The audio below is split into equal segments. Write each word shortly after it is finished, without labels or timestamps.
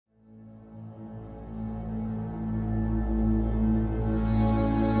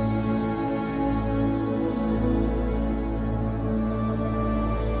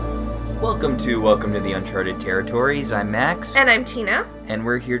Welcome to the Uncharted Territories. I'm Max. And I'm Tina. And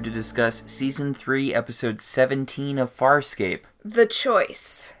we're here to discuss Season 3, Episode 17 of Farscape. The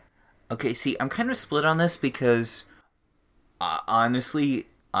Choice. Okay, see, I'm kind of split on this because, honestly,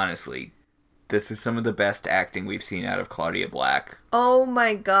 this is some of the best acting we've seen out of Claudia Black. Oh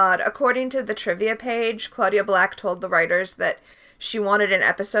my god. According to the trivia page, Claudia Black told the writers that she wanted an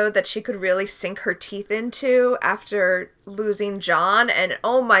episode that she could really sink her teeth into after losing John, and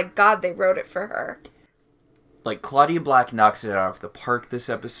oh my god, they wrote it for her. Like, Claudia Black knocks it out of the park this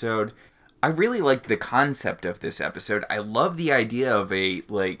episode. I really liked the concept of this episode. I love the idea of a,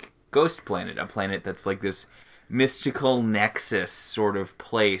 ghost planet. A planet that's like this mystical nexus sort of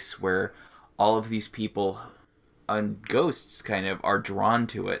place where all of these people and ghosts kind of are drawn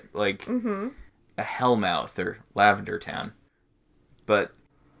to it. Like a Hellmouth or Lavender Town. But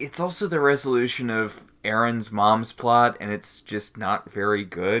it's also the resolution of Aaron's mom's plot, and it's just not very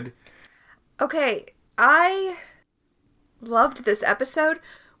good. Okay, I loved this episode,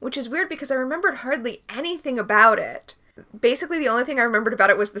 which is weird because I remembered hardly anything about it. Basically, the only thing I remembered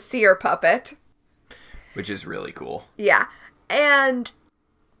about it was the seer puppet. Which is really cool. Yeah, and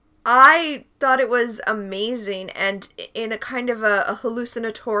I thought it was amazing, and in a kind of a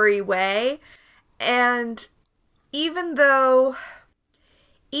hallucinatory way, and even though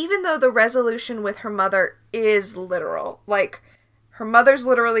the resolution with her mother is literal, like, her mother's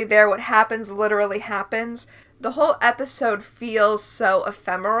literally there, what happens literally happens, the whole episode feels so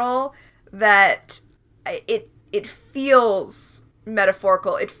ephemeral that it feels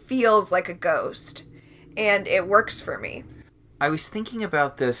metaphorical, it feels like a ghost, and it works for me. I was thinking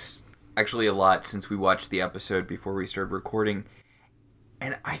about this actually a lot since we watched the episode before we started recording,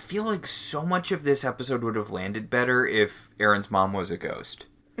 and I feel like so much of this episode would have landed better if Aaron's mom was a ghost.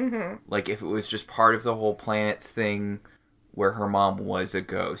 Mm-hmm. Like, if it was just part of the whole planets thing where her mom was a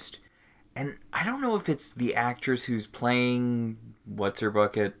ghost. And I don't know if it's the actress who's playing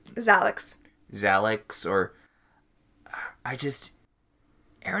What's-Her-Bucket? Zalex, or...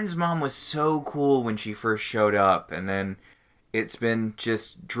 Aaron's mom was so cool when she first showed up, and then it's been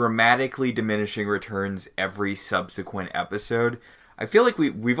just dramatically diminishing returns every subsequent episode. I feel like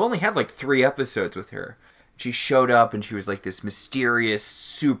we've only had, 3 episodes with her. She showed up and she was like this mysterious,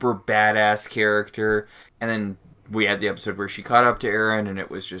 super badass character. And then we had the episode where she caught up to Aaron and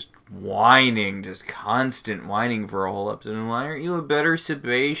it was just whining, just constant whining for a whole episode. And why aren't you a better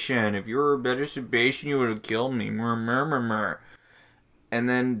Sebastian? If you were a better Sebastian, you would have killed me. And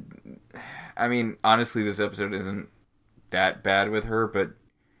then, I mean, honestly, this episode isn't that bad with her, but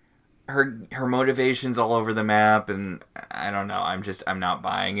her motivation's all over the map, and I don't know, I'm not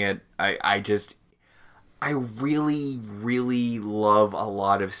buying it. I really, really love a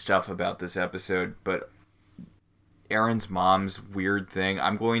lot of stuff about this episode, but Aaron's mom's weird thing.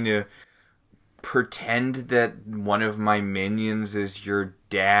 I'm going to pretend that one of my minions is your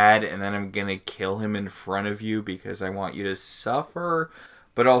dad, and then I'm going to kill him in front of you because I want you to suffer,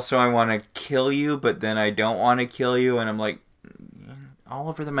 but also I want to kill you, but then I don't want to kill you, and I'm like, all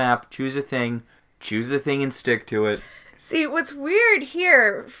over the map, choose a thing and stick to it. See, what's weird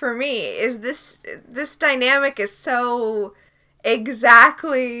here for me is this dynamic is so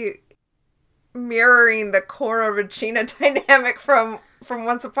exactly mirroring the Cora Regina dynamic from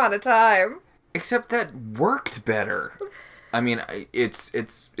Once Upon a Time. Except that worked better. I mean, it's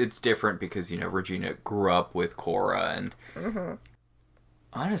different because, Regina grew up with Cora, and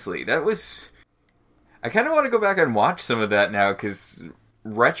honestly, that was... I kind of want to go back and watch some of that now, because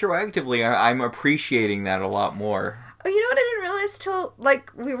retroactively, I'm appreciating that a lot more. Oh, you know what I didn't realize till,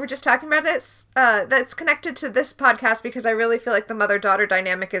 we were just talking about this? That's connected to this podcast because I really feel like the mother-daughter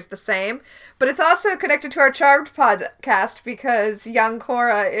dynamic is the same. But it's also connected to our Charmed podcast because young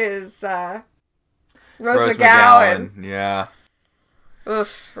Cora is, Rose McGowan. Yeah.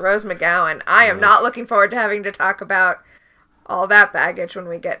 Oof, Rose McGowan. I am not looking forward to having to talk about all that baggage when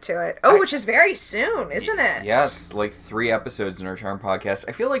we get to it. Oh, which is very soon, isn't it? Yeah, it's 3 episodes in our Charm podcast.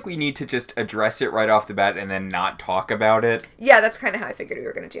 I feel like we need to just address it right off the bat and then not talk about it. Yeah, that's kind of how I figured we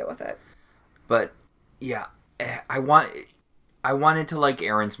were going to deal with it. But, yeah, I wanted to like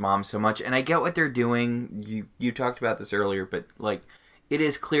Aaron's mom so much, and I get what they're doing. You talked about this earlier, but, it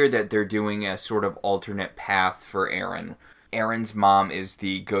is clear that they're doing a sort of alternate path for Aaron. Aaron's mom is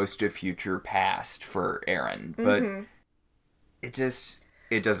the ghost of future past for Aaron, but...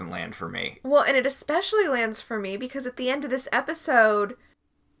 It doesn't land for me. Well, and it especially lands for me because at the end of this episode,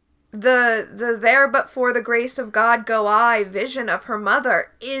 the there but for the grace of God go I vision of her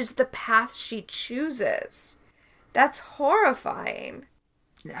mother is the path she chooses. That's horrifying.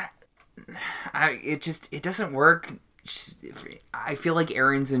 It doesn't work I feel like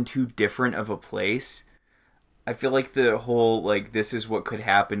Erin's in too different of a place. I feel like the whole, like, this is what could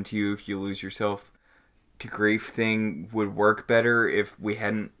happen to you if you lose yourself to grief thing would work better if we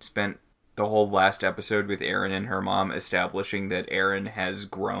hadn't spent the whole last episode with Erin and her mom establishing that Erin has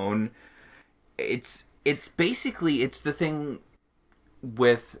grown. It's basically, it's the thing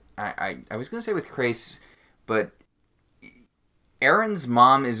with, I was going to say with Crais, but Erin's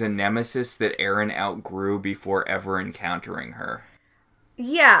mom is a nemesis that Erin outgrew before ever encountering her.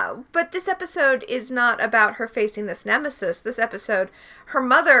 Yeah, but this episode is not about her facing this nemesis. This episode, her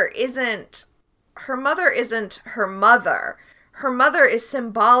mother isn't her mother. Her mother is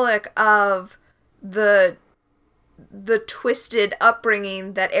symbolic of the twisted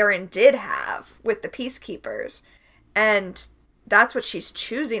upbringing that Erin did have with the Peacekeepers. And that's what she's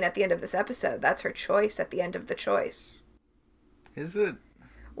choosing at the end of this episode. That's her choice at the end of the choice. Is it?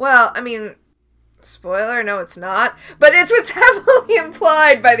 Well, I mean, spoiler, no it's not. But it's what's heavily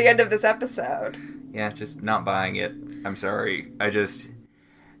implied by the end of this episode. Yeah, just not buying it. I'm sorry.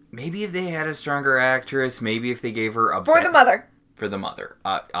 Maybe if they had a stronger actress, maybe if they gave her a... For the mother. For the mother.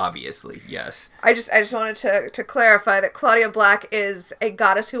 Obviously, yes. I just wanted to clarify that Claudia Black is a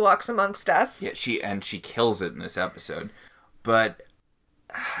goddess who walks amongst us. Yeah, she kills it in this episode. But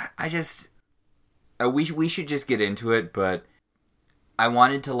I just... we should just get into it, but I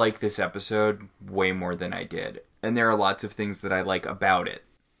wanted to like this episode way more than I did. And there are lots of things that I like about it.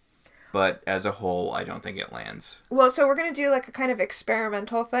 But as a whole, I don't think it lands. Well, so we're going to do like a kind of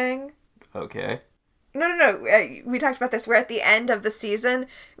experimental thing. Okay. No. We talked about this. We're at the end of the season.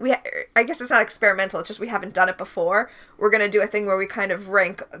 I guess it's not experimental. It's just we haven't done it before. We're going to do a thing where we kind of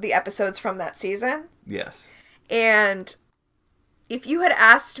rank the episodes from that season. Yes. And if you had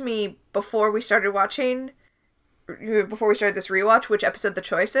asked me before we started this rewatch, which episode the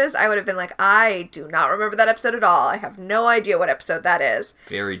choice is, I would have been like, I do not remember that episode at all. I have no idea what episode that is.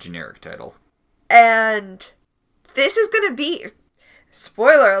 Very generic title. And this is going to be,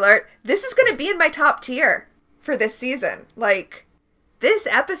 spoiler alert, this is going to be in my top tier for this season. Like, this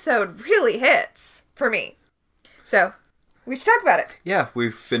episode really hits for me. So, we should talk about it. Yeah,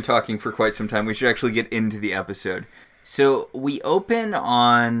 we've been talking for quite some time. We should actually get into the episode. So, we open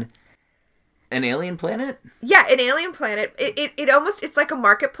on... an alien planet? Yeah, an alien planet. It almost, it's like a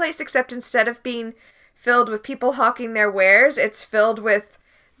marketplace, except instead of being filled with people hawking their wares, it's filled with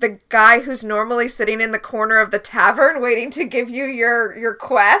the guy who's normally sitting in the corner of the tavern waiting to give you your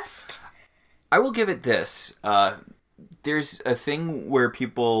quest. I will give it this. There's a thing where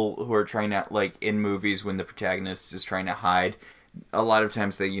people who are trying to, like, in movies when the protagonist is trying to hide, a lot of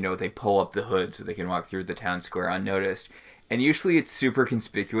times they pull up the hood so they can walk through the town square unnoticed. And usually it's super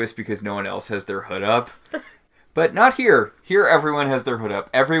conspicuous because no one else has their hood up. But not here. Here everyone has their hood up.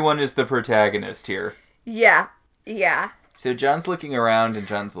 Everyone is the protagonist here. Yeah. So John's looking around and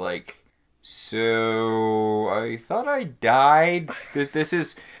John's like, so I thought I died. This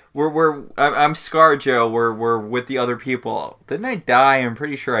is... I'm ScarJo. We're with the other people. Didn't I die? I'm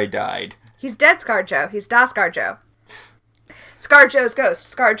pretty sure I died. He's dead, ScarJo. He's da ScarJo. ScarJo's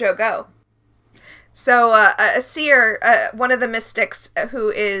ghost. ScarJo go. So, a seer, one of the mystics who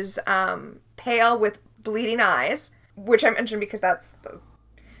is pale with bleeding eyes, which I mentioned because that's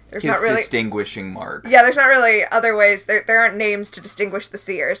there's his not really distinguishing mark. Yeah, there's not really other ways. There aren't names to distinguish the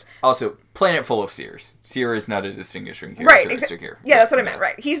seers. Also, planet full of seers. Seer is not a distinguishing characteristic here. Yeah, that's what I meant.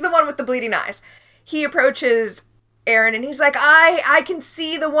 Right, he's the one with the bleeding eyes. He approaches Erin and he's like, I can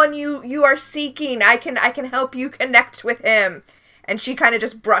see the one you are seeking. I can help you connect with him. And she kind of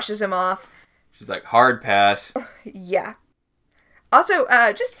just brushes him off. She's like, hard pass. Yeah. Also,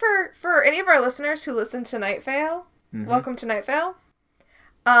 just for any of our listeners who listen to Night Vale, welcome to Night Vale,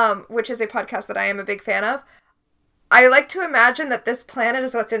 which is a podcast that I am a big fan of. I like to imagine that this planet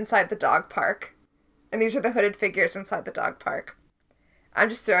is what's inside the dog park. And these are the hooded figures inside the dog park. I'm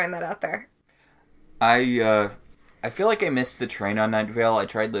just throwing that out there. I feel like I missed the train on Night Vale. I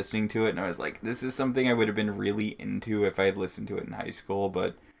tried listening to it and I was like, this is something I would have been really into if I had listened to it in high school,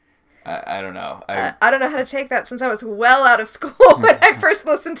 but... I don't know. I don't know how to take that since I was well out of school when I first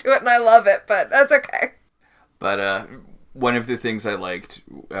listened to it, and I love it, but that's okay. But one of the things I liked,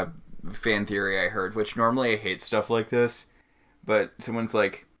 fan theory I heard, which normally I hate stuff like this, but someone's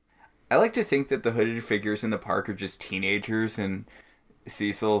like, I like to think that the hooded figures in the park are just teenagers, and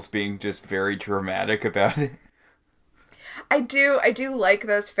Cecil's being just very dramatic about it. I do like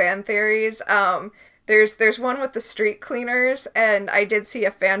those fan theories. There's one with the street cleaners, and I did see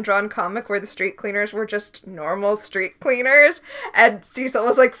a fan-drawn comic where the street cleaners were just normal street cleaners, and Cecil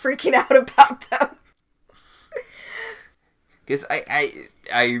was, like, freaking out about them. Because I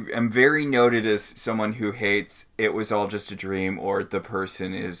am very noted as someone who hates It Was All Just a Dream or the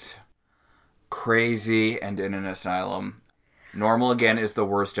person is crazy and in an asylum. Normal Again is the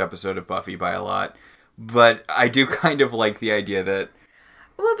worst episode of Buffy by a lot. But I do kind of like the idea that...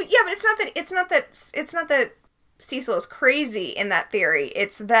 Well, but yeah, but it's not that Cecil is crazy in that theory.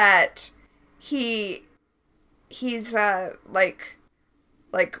 It's that he's like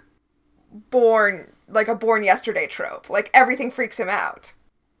born, like a born yesterday trope. Like everything freaks him out.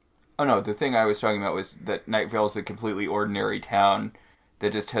 Oh no, the thing I was talking about was that Night Vale's a completely ordinary town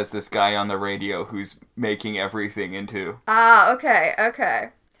that just has this guy on the radio who's making everything into... Ah, okay.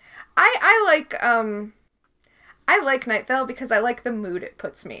 I like Night Vale because I like the mood it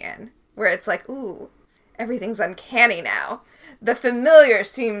puts me in. Where it's like, ooh, everything's uncanny now. The familiar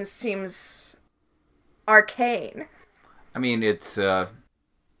seems arcane. I mean, it's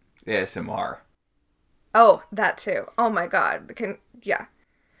ASMR. Oh, that too. Oh my god.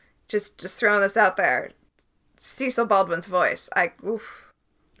 Just throwing this out there. Cecil Baldwin's voice. Oof.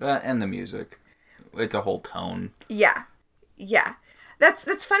 And the music. It's a whole tone. Yeah.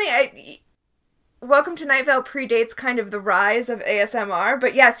 That's funny. Welcome to Night Vale predates kind of the rise of ASMR,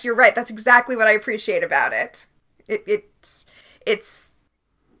 but yes, you're right. That's exactly what I appreciate about it. It's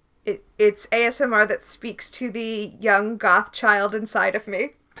ASMR that speaks to the young goth child inside of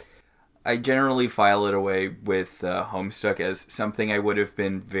me. I generally file it away with Homestuck as something I would have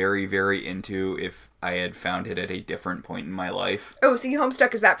been very, very into if I had found it at a different point in my life. Oh, see,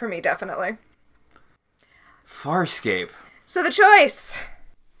 Homestuck is that for me, definitely. Farscape. So the choice.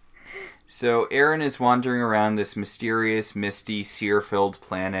 So Erin is wandering around this mysterious, misty, seer-filled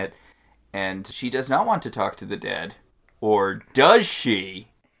planet, and she does not want to talk to the dead. Or does she?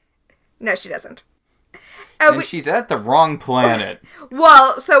 No, she doesn't. And she's at the wrong planet.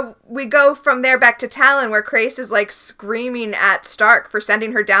 Well, so we go from there back to Talon, where Crais is, like, screaming at Stark for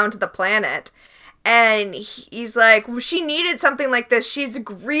sending her down to the planet. And he's like, well, she needed something like this. She's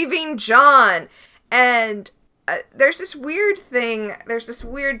grieving John. And there's this weird thing, and it's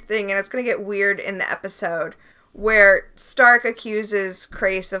going to get weird in the episode, where Stark accuses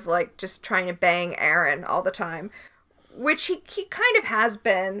Crais of, like, just trying to bang Erin all the time. Which he kind of has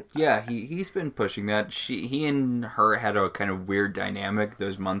been. Yeah, he's been pushing that. He and her had a kind of weird dynamic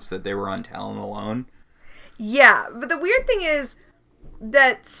those months that they were on Talon alone. Yeah, but the weird thing is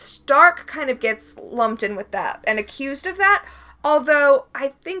that Stark kind of gets lumped in with that and accused of that. Although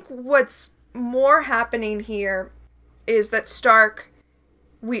I think what's more happening here is that Stark,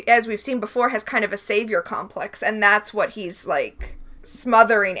 as we've seen before, has kind of a savior complex, and that's what he's, like,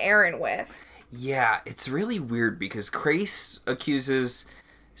 smothering Erin with. Yeah, it's really weird because Crais accuses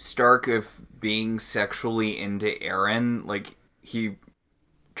Stark of being sexually into Erin. Like, he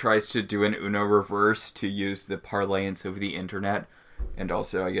tries to do an Uno reverse to use the parlance of the internet, and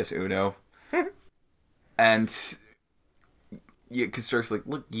also, I guess, Uno. And yeah, because Stark's like,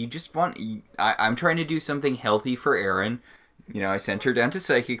 look, you just want... I'm trying to do something healthy for Erin. You know, I sent her down to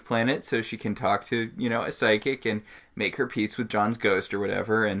Psychic Planet so she can talk to, you know, a psychic and make her peace with John's ghost or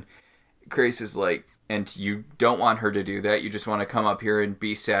whatever, and Crais is like, and you don't want her to do that, you just want to come up here and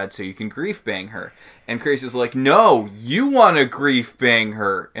be sad so you can grief bang her. And Crais is like, no, you want to grief bang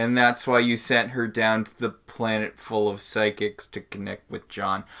her, and that's why you sent her down to the planet full of psychics to connect with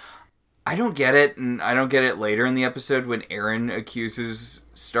John. I don't get it, and I don't get it later in the episode when Erin accuses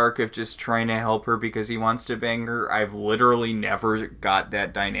Stark of just trying to help her because he wants to bang her. I've literally never got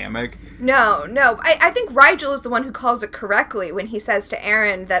that dynamic. No. I think Rygel is the one who calls it correctly when he says to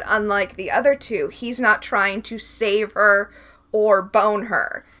Erin that unlike the other two, he's not trying to save her or bone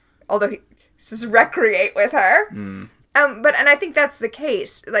her. Although he says recreate with her. And I think that's the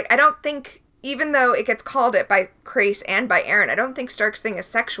case. Like, I don't think... Even though it gets called it by Crais and by Erin, I don't think Stark's thing is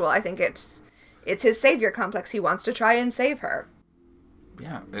sexual. I think it's his savior complex. He wants to try and save her.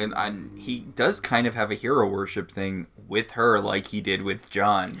 Yeah, and he does kind of have a hero worship thing with her like he did with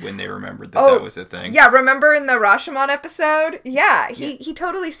John when they remembered that was a thing. Yeah, remember in the Rashomon episode? Yeah, he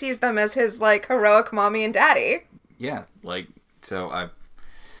totally sees them as his, like, heroic mommy and daddy. Yeah, like, so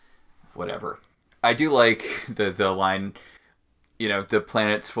whatever. I do like the line... You know, the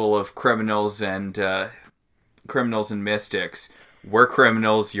planet's full of criminals and mystics. We're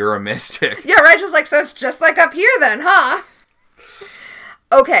criminals, you're a mystic. Yeah, Rygel's like, so it's just like up here then, huh?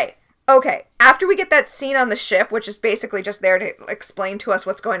 Okay. After we get that scene on the ship, which is basically just there to explain to us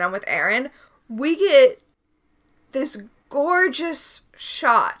what's going on with Erin, we get this gorgeous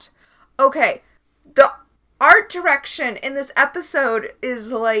shot. Okay, the art direction in this episode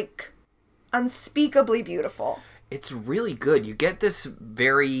is, like, unspeakably beautiful. It's really good. You get this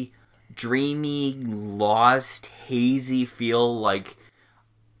very dreamy, lost, hazy feel. Like,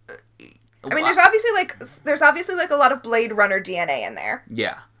 I mean, there's obviously like a lot of Blade Runner DNA in there.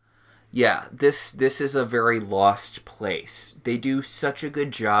 Yeah, this is a very lost place. They do such a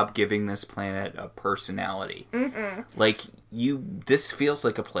good job giving this planet a personality. Like, this feels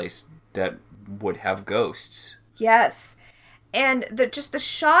like a place that would have ghosts. Yes. And just the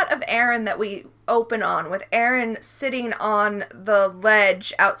shot of Erin that we open on, with Erin sitting on the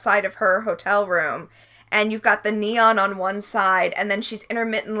ledge outside of her hotel room, and you've got the neon on one side, and then she's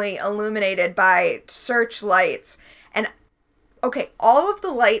intermittently illuminated by searchlights. And, okay, all of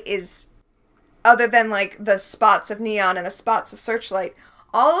the light is, other than, like, the spots of neon and the spots of searchlight,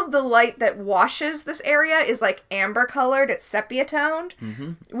 all of the light that washes this area is, like, amber-colored. It's sepia-toned,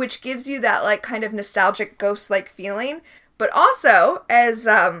 which gives you that, like, kind of nostalgic ghost-like feeling. But also, as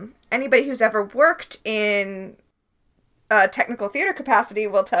anybody who's ever worked in technical theater capacity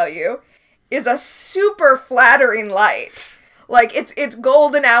will tell you, is a super flattering light. Like, it's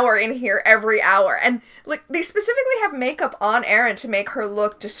golden hour in here every hour. And, like, they specifically have makeup on Erin to make her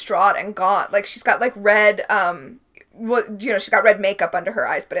look distraught and gaunt. Like, she's got, like, red, she's got red makeup under her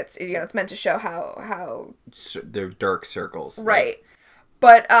eyes, but it's, it's meant to show how... They're dark circles. Right. Like,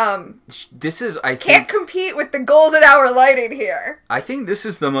 but, this is, I think... Can't compete with the golden hour lighting here. I think this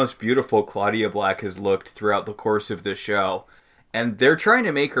is the most beautiful Claudia Black has looked throughout the course of the show. And they're trying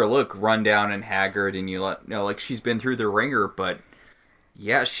to make her look run down and haggard, and like she's been through the ringer, but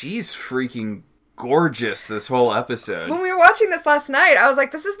yeah, she's freaking gorgeous this whole episode. When we were watching this last night, I was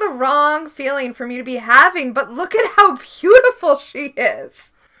like, this is the wrong feeling for me to be having, but look at how beautiful she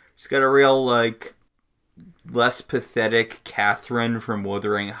is. She's got a real, like, less pathetic Catherine from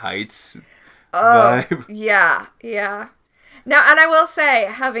Wuthering Heights vibe. Yeah. Now, and I will say,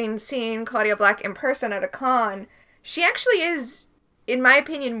 having seen Claudia Black in person at a con, she actually is, in my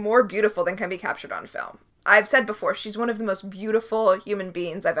opinion, more beautiful than can be captured on film. I've said before, she's one of the most beautiful human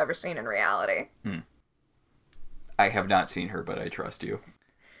beings I've ever seen in reality. I have not seen her, but I trust you.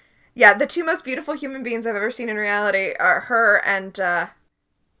 Yeah, the two most beautiful human beings I've ever seen in reality are her and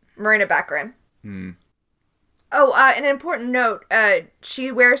Marina Baccarin. Oh, an important note,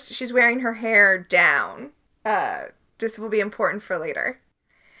 she's wearing her hair down. This will be important for later.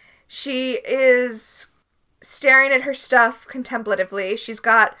 She is staring at her stuff contemplatively. She's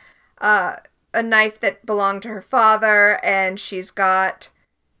got a knife that belonged to her father, and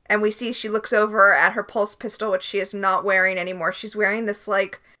we see she looks over at her pulse pistol, which she is not wearing anymore. She's wearing this,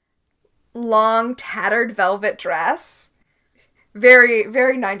 like, long, tattered velvet dress. Very,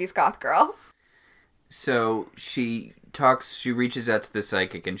 very 90s goth girl. So she reaches out to the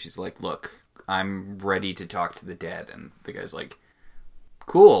psychic, and she's like, look, I'm ready to talk to the dead. And the guy's like,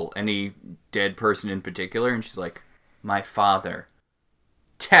 cool. Any dead person in particular? And she's like, my father.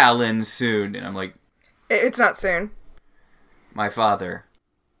 Talon soon. And I'm like, it's not soon. My father.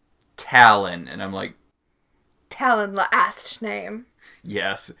 Talon. And I'm like, Talon last name.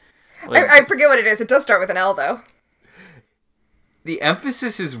 Yes. Like, I forget what it is. It does start with an L, though. The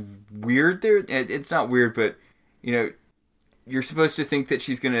emphasis is weird there. It's not weird, but, you're supposed to think that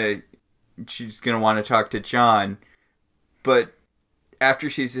she's gonna want to talk to John, but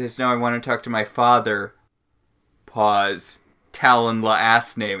after she says, no, I want to talk to my father, pause, Talon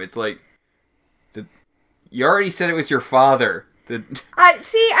last name. It's like, you already said it was your father. I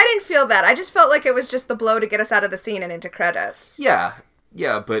didn't feel that. I just felt like it was just the blow to get us out of the scene and into credits. Yeah,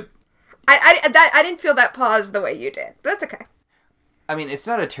 but... I didn't feel that pause the way you did. That's okay. I mean, it's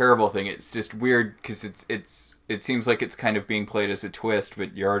not a terrible thing. It's just weird because it seems like it's kind of being played as a twist,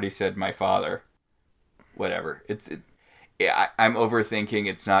 but you already said my father. Whatever. I'm overthinking.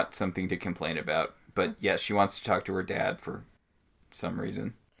 It's not something to complain about. But yes, she wants to talk to her dad for some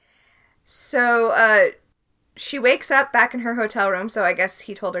reason. So, she wakes up back in her hotel room, so I guess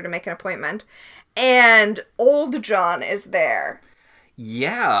he told her to make an appointment. And old John is there.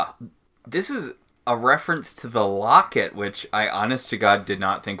 Yeah. This is a reference to the locket, which I, honest to God, did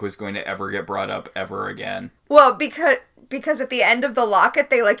not think was going to ever get brought up ever again. Well, because at the end of the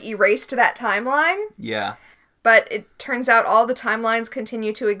locket, they, like, erased that timeline. Yeah. But it turns out all the timelines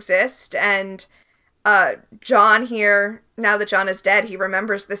continue to exist, and John here, now that John is dead, he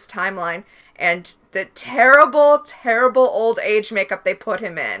remembers this timeline, and the terrible, terrible old age makeup they put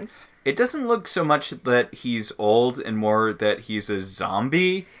him in. It doesn't look so much that he's old and more that he's a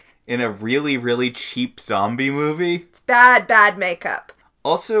zombie in a really, really cheap zombie movie. It's bad makeup.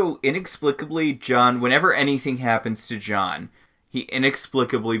 Also, inexplicably, John, whenever anything happens to John, he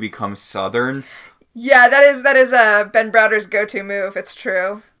inexplicably becomes Southern. Yeah, that is Ben Browder's go-to move. It's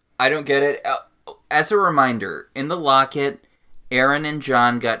true. I don't get it. As a reminder, in the locket, Aaron and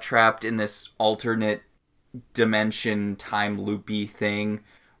John got trapped in this alternate dimension time loopy thing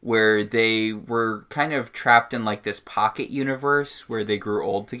where they were kind of trapped in like this pocket universe where they grew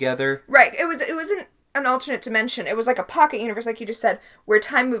old together. Right. It wasn't an alternate dimension. It was like a pocket universe, like you just said, where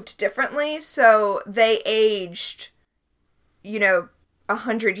time moved differently. So they aged,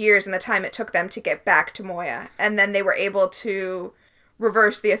 100 years in the time it took them to get back to Moya. And then they were able to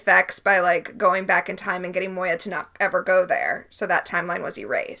reverse the effects by, like, going back in time and getting Moya to not ever go there. So that timeline was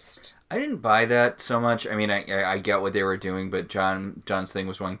erased. I didn't buy that so much. I mean, I get what they were doing, but John's thing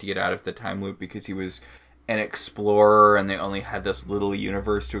was wanting to get out of the time loop because he was an explorer and they only had this little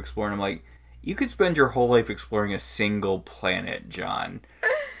universe to explore. And I'm like, you could spend your whole life exploring a single planet, John.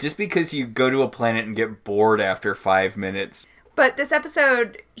 Just because you go to a planet and get bored after 5 minutes. But this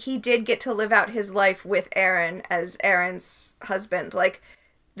episode, he did get to live out his life with Aaron as Aaron's husband. Like,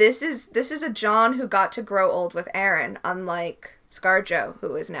 this is a John who got to grow old with Aaron, unlike ScarJo,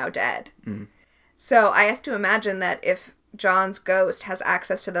 who is now dead. Mm. So I have to imagine that if John's ghost has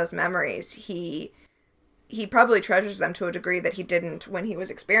access to those memories, he probably treasures them to a degree that he didn't when he was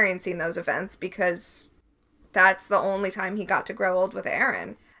experiencing those events, because that's the only time he got to grow old with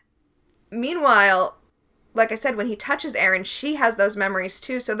Aaron. Meanwhile, like I said, when he touches Aaron, she has those memories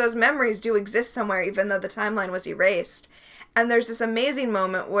too. So those memories do exist somewhere, even though the timeline was erased. And there's this amazing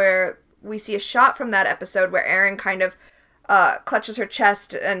moment where we see a shot from that episode where Aaron kind of clutches her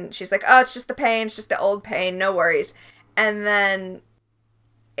chest and she's like, oh, it's just the pain. It's just the old pain. No worries. And then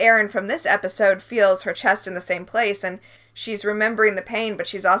Aaron from this episode feels her chest in the same place, and she's remembering the pain, but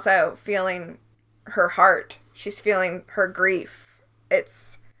she's also feeling her heart. She's feeling her grief.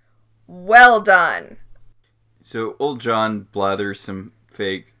 It's well done. So old John blathers some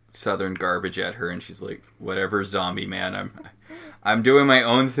fake Southern garbage at her, and she's like, whatever, zombie man, I'm doing my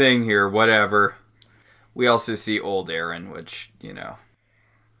own thing here, whatever. We also see old Aaron, which,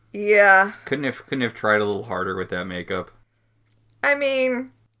 Yeah. Couldn't have tried a little harder with that makeup. I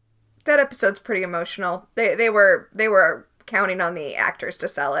mean, that episode's pretty emotional. They were counting on the actors to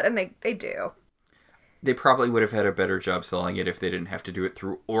sell it, and they do. They probably would have had a better job selling it if they didn't have to do it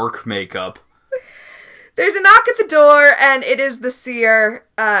through orc makeup. There's a knock at the door, and it is the seer.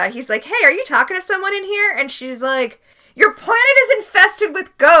 He's like, hey, are you talking to someone in here? And she's like, your planet is infested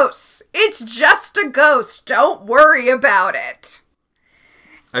with ghosts. It's just a ghost. Don't worry about it.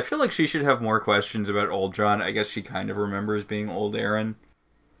 I feel like she should have more questions about old John. I guess she kind of remembers being old Aaron.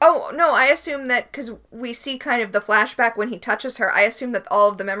 Oh, no, I assume that, because we see kind of the flashback when he touches her, I assume that all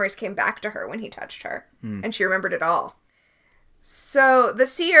of the memories came back to her when he touched her. And she remembered it all. So the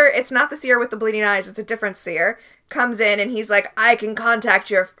seer, it's not the seer with the bleeding eyes, it's a different seer, comes in and he's like, I can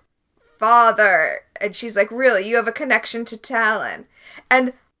contact your father. And she's like, really? You have a connection to Talon?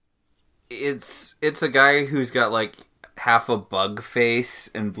 And it's a guy who's got like half a bug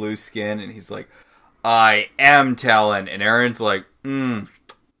face and blue skin, and he's like, I am Talon. And Aaron's like,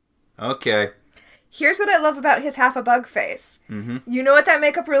 okay. Here's what I love about his half a bug face. Mm-hmm. You know what that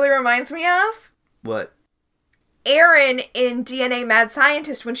makeup really reminds me of? What? Aaron in DNA Mad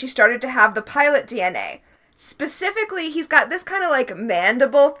Scientist when she started to have the pilot DNA. Specifically, he's got this kind of like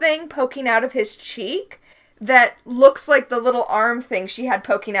mandible thing poking out of his cheek that looks like the little arm thing she had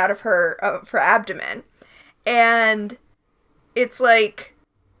poking out of her abdomen. And it's like,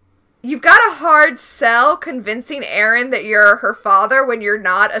 you've got a hard sell convincing Aaron that you're her father when you're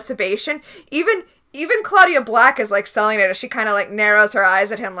not a Sebastian. Even Claudia Black is like selling it as she kind of like narrows her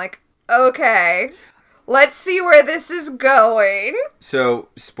eyes at him like, okay, let's see where this is going. So,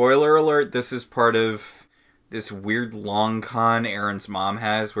 spoiler alert, this is part of this weird long con Aaron's mom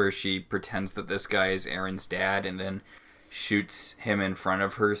has where she pretends that this guy is Aaron's dad and then shoots him in front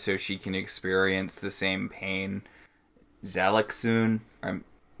of her so she can experience the same pain Zalexun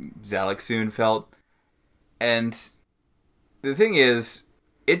felt. And the thing is,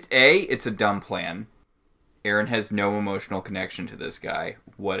 it's a dumb plan. Aaron has no emotional connection to this guy.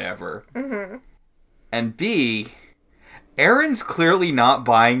 Whatever. Mm-hmm. And B, Aaron's clearly not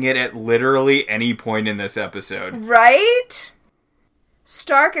buying it at literally any point in this episode. Right?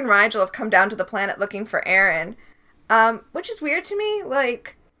 Stark and Rigel have come down to the planet looking for Aaron, which is weird to me.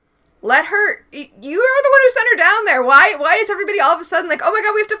 Like, let her... You are the one who sent her down there. Why is everybody all of a sudden like, oh my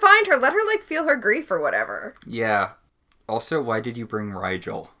god, we have to find her? Let her, like, feel her grief or whatever. Yeah. Also, why did you bring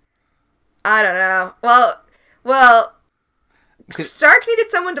Rigel? I don't know. Well... Stark needed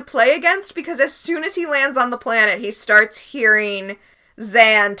someone to play against because as soon as he lands on the planet, he starts hearing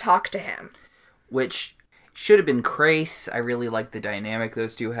Zan talk to him. Which should have been Crais. I really liked the dynamic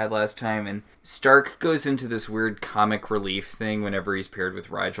those two had last time. And Stark goes into this weird comic relief thing whenever he's paired with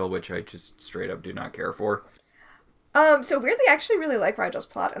Rigel, which I just straight up do not care for. So weirdly, I actually really like Rigel's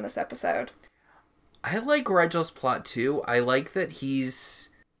plot in this episode. I like Rigel's plot too. I like that he's...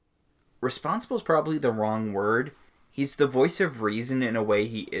 responsible is probably the wrong word. He's the voice of reason in a way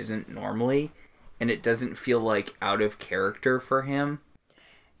he isn't normally, and it doesn't feel like out of character for him.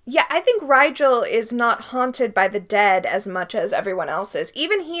 Yeah, I think Rigel is not haunted by the dead as much as everyone else is.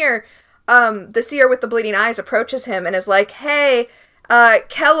 Even here, the seer with the bleeding eyes approaches him and is like, hey,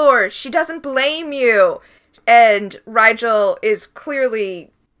 Kellor, she doesn't blame you. And Rigel is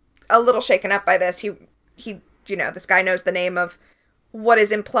clearly a little shaken up by this. He, this guy knows the name of what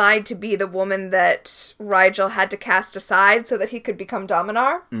is implied to be the woman that Rigel had to cast aside so that he could become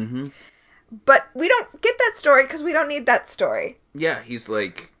Dominar. Mm-hmm. But we don't get that story because we don't need that story. Yeah, he's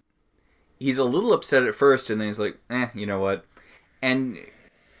a little upset at first, and then he's like, you know what? And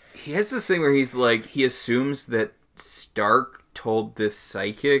he has this thing where he's like, he assumes that Stark told this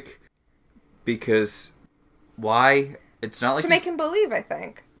psychic because why? It's not like... to make him believe, I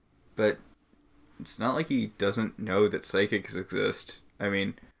think. But it's not like he doesn't know that psychics exist. I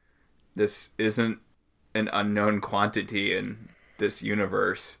mean, this isn't an unknown quantity in this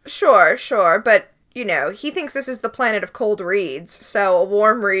universe. Sure, but, he thinks this is the planet of cold reeds, so a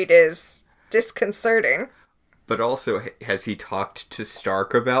warm reed is disconcerting. But also, has he talked to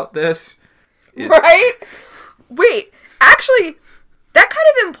Stark about this? Right? Wait, actually, that kind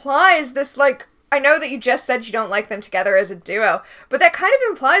of implies this, I know that you just said you don't like them together as a duo, but that kind of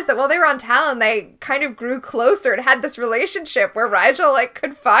implies that while they were on Talon, they kind of grew closer and had this relationship where Rigel,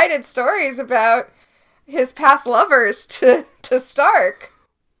 confided stories about his past lovers to Stark.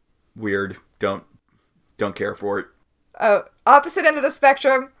 Weird. Don't care for it. Oh, opposite end of the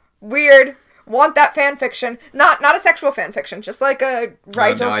spectrum. Weird. Want that fan fiction. Not a sexual fan fiction, just like a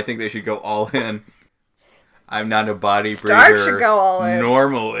Rigel. No, I think they should go all in. I'm not a body Stark breeder. should go all in.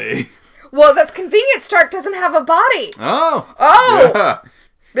 Normally. Well, that's convenient. Stark doesn't have a body. Oh! Yeah.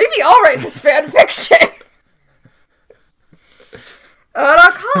 Maybe I'll write this fan fiction. What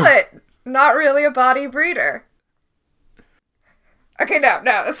I'll call it. Not really a body breeder. Okay, no.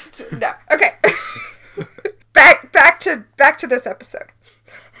 Okay. Back to this episode.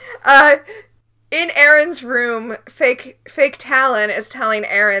 In Aaron's room, fake Talon is telling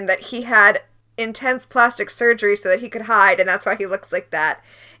Aaron that he had intense plastic surgery so that he could hide, and that's why he looks like that.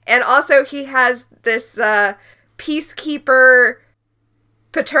 And also, he has this peacekeeper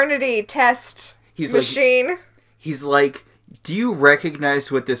paternity test machine. He's like, do you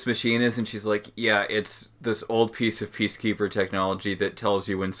recognize what this machine is? And she's like, yeah, it's this old piece of peacekeeper technology that tells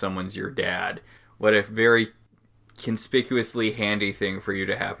you when someone's your dad. What a very conspicuously handy thing for you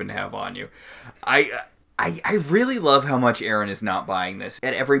to happen to have on you. I really love how much Aaron is not buying this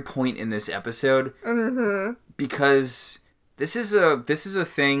at every point in this episode. Mm-hmm. Because this is a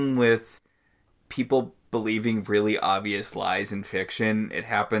thing with people believing really obvious lies in fiction. It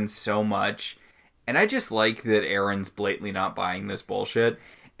happens so much. And I just like that Aaron's blatantly not buying this bullshit.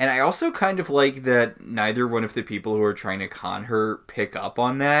 And I also kind of like that neither one of the people who are trying to con her pick up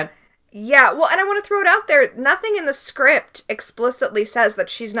on that. Yeah, well, and I want to throw it out there. Nothing in the script explicitly says that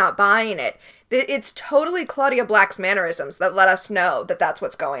she's not buying it. It's totally Claudia Black's mannerisms that let us know that that's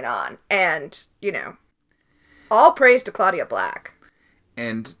what's going on. And, all praise to Claudia Black.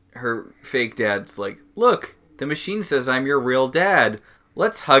 And her fake dad's like, look, the machine says I'm your real dad.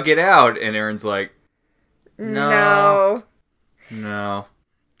 Let's hug it out. And Aaron's like, no,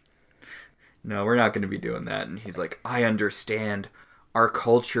 we're not going to be doing that. And he's like, I understand. Our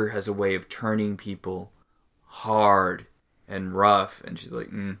culture has a way of turning people hard and rough. And she's like,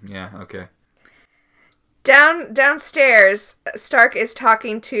 yeah, okay. Downstairs, Stark is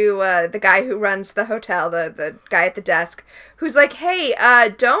talking to the guy who runs the hotel, the guy at the desk, who's like, hey,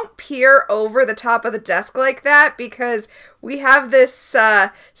 don't peer over the top of the desk like that, because we have this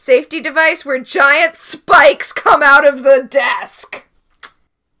safety device where giant spikes come out of the desk.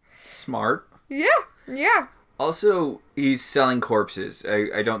 Smart. Yeah. Also, he's selling corpses.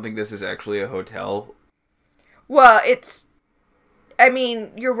 I don't think this is actually a hotel. Well,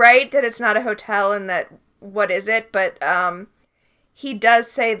 you're right that it's not a hotel and that, what is it? But he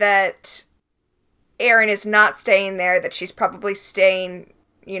does say that Aaron is not staying there, that she's probably staying,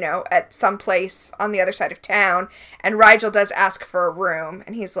 at some place on the other side of town. And Rigel does ask for a room,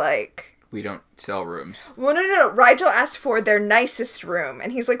 and he's like... We don't sell rooms. Well, no. Rigel asked for their nicest room,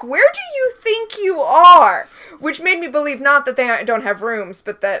 and he's like, where do you think you are? Which made me believe not that they don't have rooms,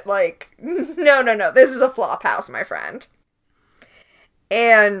 but that, no, this is a flop house, my friend.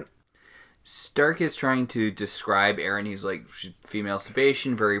 And... Stark is trying to describe Aaron. He's like, she's female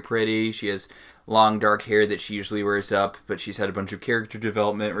Sebastian, very pretty. She has long dark hair that she usually wears up, but she's had a bunch of character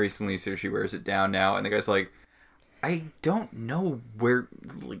development recently, so she wears it down now. And the guy's like, I don't know where,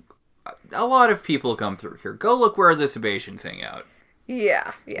 like, a lot of people come through here. Go look where the Sebaceans hang out.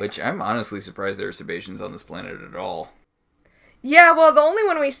 Yeah. Which I'm honestly surprised there are Sebaceans on this planet at all. Yeah, well, the only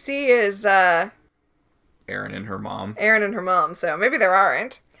one we see is, Erin and her mom. So maybe there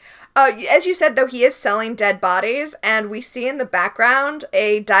aren't. As you said, though, he is selling dead bodies, and we see in the background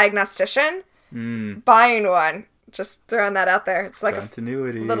a diagnostician buying one. Just throwing that out there. It's like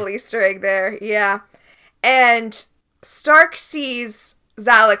continuity. A little Easter egg there. Yeah. And Stark sees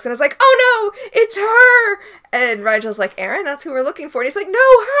Xalix and is like, oh no, it's her! And Rigel's like, Erin, that's who we're looking for. And he's like,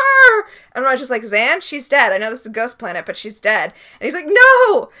 no, her! And Rigel's like, Zan, she's dead. I know this is a ghost planet, but she's dead. And he's like,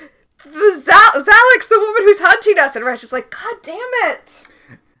 no! Xalix, the woman who's hunting us! And Rigel's like, God damn it!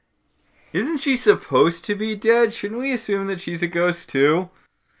 Isn't she supposed to be dead? Shouldn't we assume that she's a ghost too?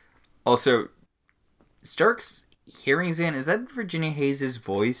 Also, Stark's hearing Zan, is that Virginia Hayes'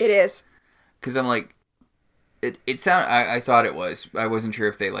 voice? It is. Because I'm like, it sounded, I thought it was. I wasn't sure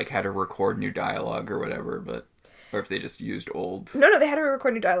if they like had to record new dialogue or whatever, but, or if they just used old. No, they had to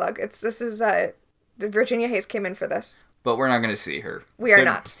record new dialogue. Virginia Hayes came in for this. But we're not going to see her. They're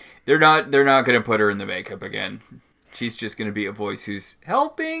not. They're not going to put her in the makeup again. She's just going to be a voice who's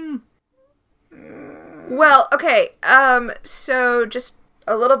helping. Well, okay, so just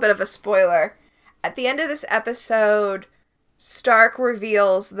a little bit of a spoiler. At the end of this episode, Stark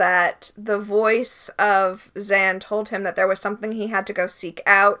reveals that the voice of Zan told him that there was something he had to go seek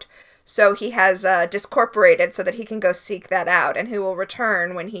out, so he has discorporated so that he can go seek that out, and he will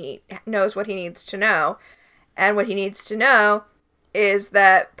return when he knows what he needs to know. And what he needs to know is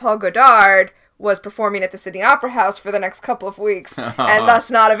that Paul Goddard was performing at the Sydney Opera House for the next couple of weeks, and thus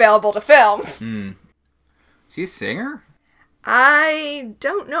not available to film. Is he a singer? I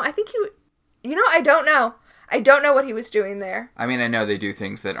don't know. I think I don't know. I don't know what he was doing there. I mean, I know they do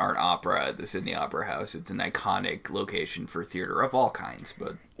things that aren't opera at the Sydney Opera House. It's an iconic location for theater of all kinds,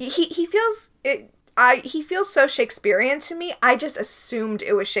 but... He feels so Shakespearean to me. I just assumed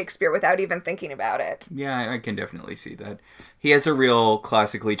it was Shakespeare without even thinking about it. Yeah, I can definitely see that. He has a real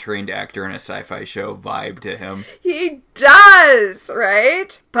classically trained actor in a sci-fi show vibe to him. He does,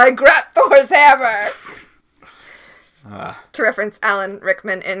 right? By Grapthor's hammer! To reference Alan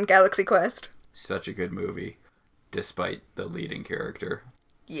Rickman in Galaxy Quest. Such a good movie, despite the leading character.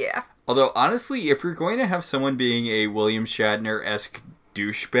 Yeah. Although, honestly, if you're going to have someone being a William Shatner-esque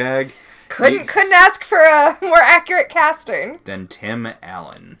douchebag... Couldn't ask for a more accurate casting. Than Tim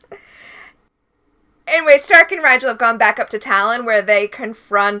Allen. Anyway, Stark and Rigel have gone back up to Talon, where they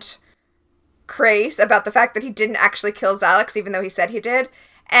confront Crais about the fact that he didn't actually kill Xalix, even though he said he did.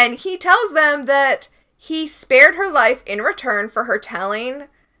 And he tells them that he spared her life in return for her telling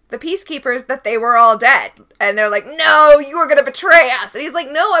the Peacekeepers that they were all dead. And they're like, no, you were going to betray us. And he's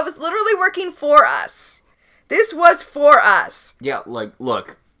like, no, I was literally working for us. This was for us. Yeah, like,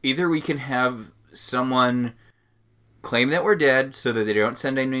 look, either we can have someone claim that we're dead so that they don't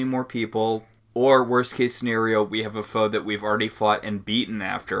send any more people, or worst case scenario, we have a foe that we've already fought and beaten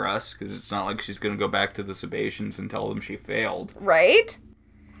after us, because it's not like she's going to go back to the Sebaceans and tell them she failed. Right?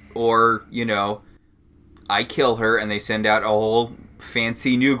 Or, I kill her and they send out a whole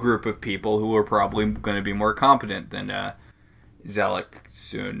fancy new group of people who are probably going to be more competent than Xalix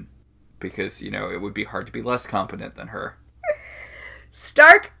soon. Because, it would be hard to be less competent than her.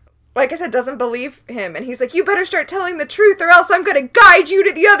 Stark, like I said, doesn't believe him. And he's like, you better start telling the truth or else I'm going to guide you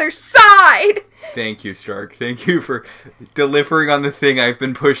to the other side. Thank you, Stark. Thank you for delivering on the thing I've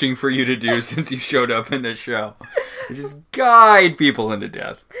been pushing for you to do since you showed up in the show. Just guide people into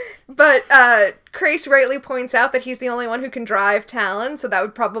death. But Crais rightly points out that he's the only one who can drive Talon, so that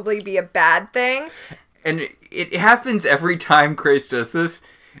would probably be a bad thing. And it happens every time Crais does this.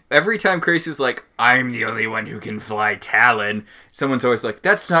 Every time Crais is like, I'm the only one who can fly Talon, someone's always like,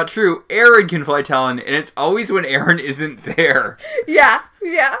 that's not true. Aaron can fly Talon, and it's always when Aaron isn't there. Yeah.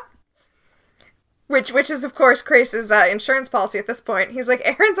 Which is, of course, Crais' insurance policy at this point. He's like,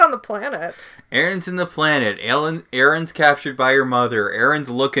 Aaron's on the planet. Aaron's in the planet. Aaron's captured by her mother. Aaron's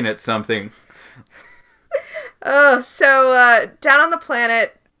looking at something. So down on the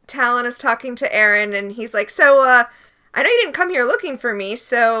planet, Talon is talking to Aaron, and he's like, so, I know you didn't come here looking for me,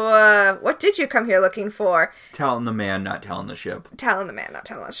 so, what did you come here looking for? Talon the man, not Talon the ship. Talon the man, not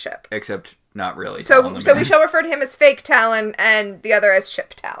Talon the ship. Except, not really. So we shall refer to him as fake Talon, and the other as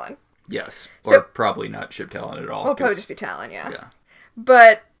ship Talon. Yes. Or probably not ship Talon at all. It'll probably just be Talon, yeah.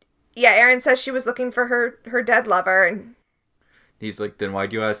 But, yeah, Aaron says she was looking for her dead lover, and... He's like, then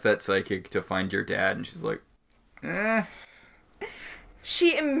why'd you ask that psychic to find your dad? And she's like,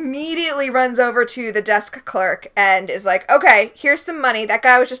 She immediately runs over to the desk clerk and is like, okay, here's some money. That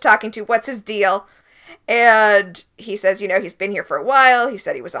guy I was just talking to, what's his deal? And he says, he's been here for a while. He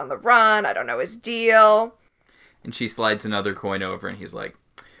said he was on the run. I don't know his deal. And she slides another coin over, and he's like,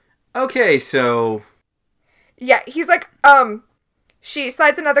 okay, so... Yeah, he's like, she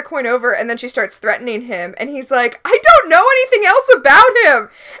slides another coin over, and then she starts threatening him, and he's like, I don't know anything else about him!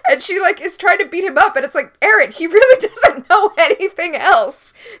 And she, is trying to beat him up, and it's like, Aaron, he really doesn't know anything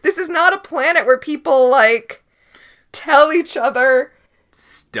else! This is not a planet where people, tell each other...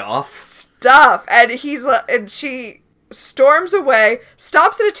 Stuff! And she storms away,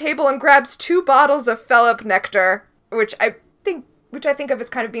 stops at a table, and grabs 2 bottles of Felip nectar, which I think of as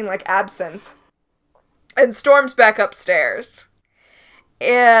kind of being like absinthe, and storms back upstairs.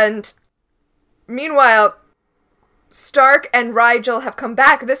 And meanwhile, Stark and Rigel have come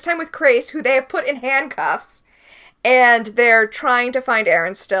back, this time with Crais, who they have put in handcuffs, and they're trying to find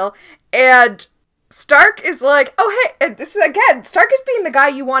Aaron still. And Stark is like, oh hey, and this is again, Stark is being the guy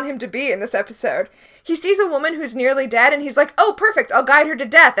you want him to be in this episode. He sees a woman who's nearly dead, and he's like, oh perfect, I'll guide her to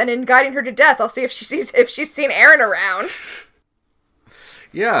death, and in guiding her to death, I'll see if she's seen Aaron around.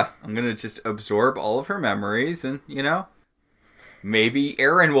 Yeah, I'm gonna just absorb all of her memories, and, maybe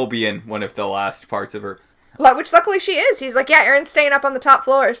Aaron will be in one of the last parts of her. Which luckily she is. He's like, yeah, Aaron's staying up on the top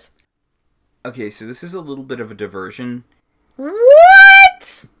floors. Okay, so this is a little bit of a diversion.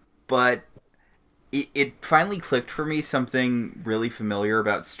 What? But it finally clicked for me something really familiar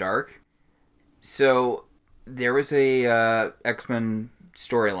about Stark. So there was a X-Men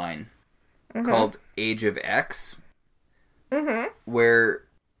storyline called Age of X, where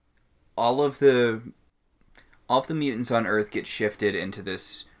all of the mutants on Earth get shifted into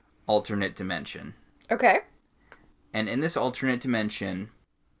this alternate dimension. Okay. And in this alternate dimension,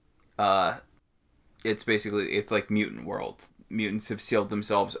 it's like mutant world. Mutants have sealed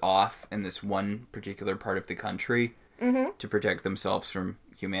themselves off in this one particular part of the country to protect themselves from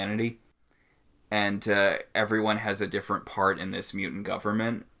humanity. And everyone has a different part in this mutant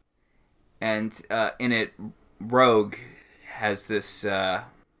government. And in it, Rogue has this, I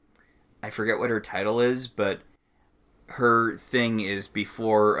forget what her title is, but her thing is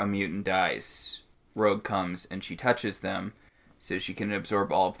before a mutant dies, Rogue comes and she touches them so she can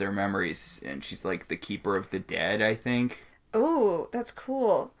absorb all of their memories. And she's like the keeper of the dead, I think. Oh, that's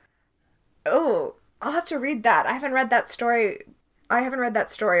cool. Oh, I'll have to read that. I haven't read that story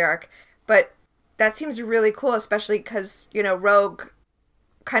arc, but that seems really cool, especially because, Rogue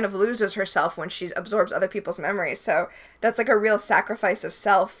kind of loses herself when she absorbs other people's memories. So that's like a real sacrifice of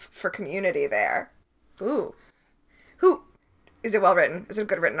self for community there. Ooh. Is it well written? Is it a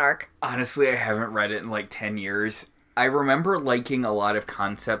good written arc? Honestly, I haven't read it in 10 years. I remember liking a lot of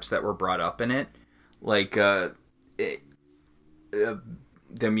concepts that were brought up in it. Like, the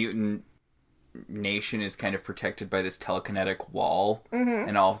mutant nation is kind of protected by this telekinetic wall,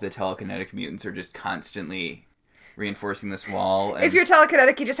 and all of the telekinetic mutants are just constantly reinforcing this wall. And, if you're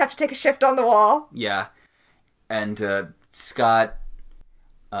telekinetic, you just have to take a shift on the wall. Yeah. And Scott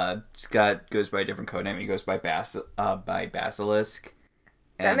goes by a different codename. He goes by Basilisk.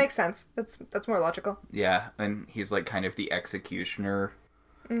 And, that makes sense. That's more logical. Yeah, and he's kind of the executioner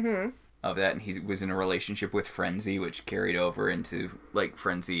of that, and he was in a relationship with Frenzy, which carried over into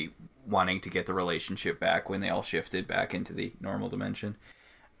Frenzy wanting to get the relationship back when they all shifted back into the normal dimension.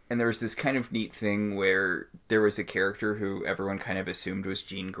 And there was this kind of neat thing where there was a character who everyone kind of assumed was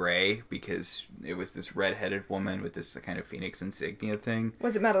Jean Grey, because it was this red-headed woman with this kind of Phoenix insignia thing.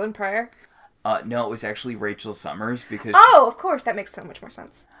 Was it Madeline Pryor? No, it was actually Rachel Summers, because... Oh, of course, that makes so much more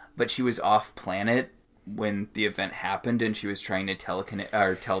sense. But she was off-planet when the event happened, and she was trying to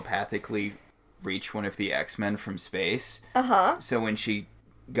telepathically reach one of the X-Men from space. So when she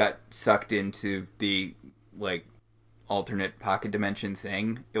got sucked into the, alternate pocket dimension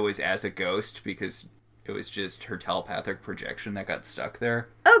thing, it was as a ghost, because it was just her telepathic projection that got stuck there.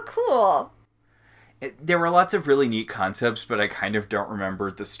 Oh, cool. There were lots of really neat concepts, but I kind of don't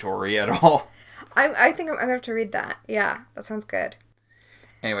remember the story at all. I think I'm going to have to read that. Yeah, that sounds good.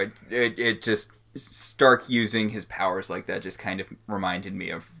 Anyway, it just... Stark using his powers like that just kind of reminded me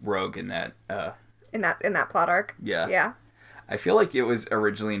of Rogue in that... In that plot arc? Yeah. Yeah. I feel like it was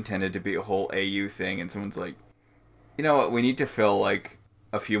originally intended to be a whole AU thing, and someone's like, you know what, we need to fill,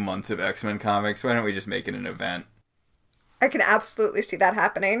 a few months of X-Men comics. Why don't we just make it an event? I can absolutely see that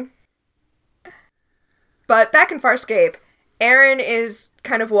happening. But back in Farscape, Erin is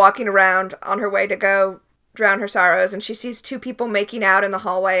kind of walking around on her way to go drown her sorrows, and she sees 2 people making out in the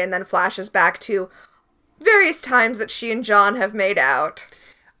hallway, and then flashes back to various times that she and John have made out.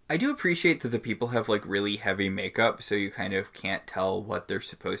 I do appreciate that the people have, really heavy makeup, so you kind of can't tell what they're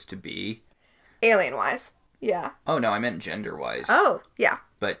supposed to be. Alien-wise. Yeah. Oh, no, I meant gender-wise. Oh, yeah.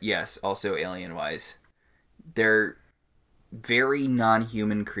 But yes, also alien-wise. they're very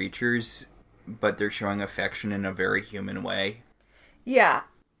non-human creatures, but they're showing affection in a very human way. Yeah.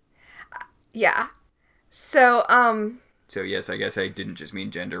 Yeah. So, So yes, I guess I didn't just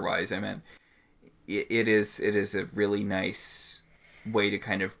mean gender-wise. I meant it is a really nice way to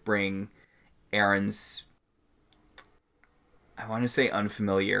kind of bring Aaron's, I want to say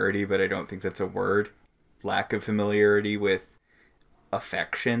unfamiliarity, but I don't think that's a word. Lack of familiarity with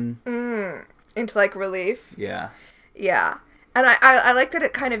affection. into, like, relief. Yeah. Yeah. And I like that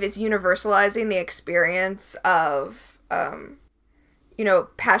it kind of is universalizing the experience of,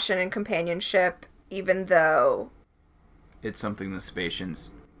 passion and companionship, even though... It's something the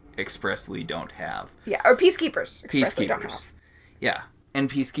Spatians expressly don't have. Yeah, or peacekeepers expressly don't have. Yeah, and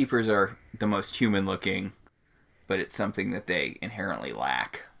peacekeepers are the most human-looking, but it's something that they inherently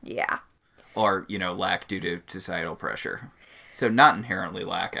lack. Yeah. Or, lack due to societal pressure. So not inherently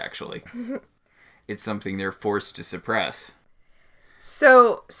lack, actually. It's something they're forced to suppress.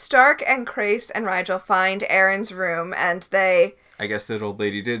 So Stark and Crais and Rigel find Aaron's room, and they... I guess that old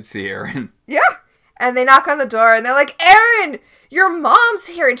lady did see Aaron. Yeah! And they knock on the door, and they're like, Aaron, your mom's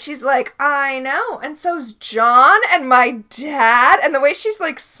here. And she's like, I know. And so's John and my dad. And the way she's,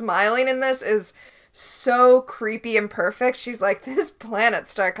 like, smiling in this is so creepy and perfect. She's like, this planet,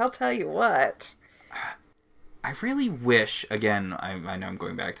 Stark, I'll tell you what. I really wish, again, I know I'm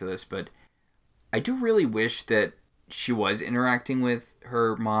going back to this, but I do really wish that she was interacting with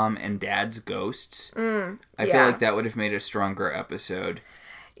her mom and dad's ghosts. I feel like that would have made a stronger episode.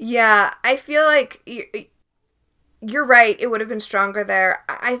 Yeah, I feel like you're right. It would have been stronger there.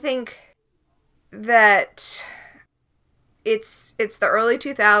 I think that it's the early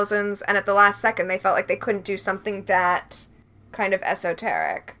 2000s, and at the last second, they felt like they couldn't do something that kind of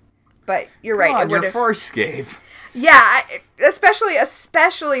esoteric. But you're right. Come on, your Farscape. Yeah,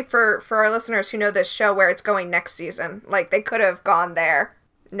 especially for our listeners who know this show where it's going next season. Like, they could have gone there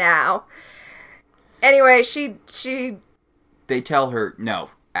now. Anyway, They tell her,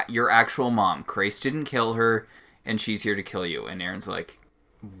 no, your actual mom, Crais didn't kill her, and she's here to kill you. And Aaron's like,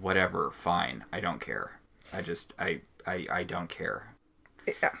 whatever, fine, I don't care. I don't care.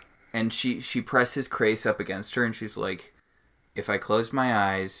 Yeah. And she presses Crais up against her, and she's like, if I close my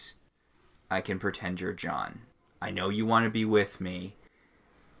eyes, I can pretend you're John. I know you want to be with me,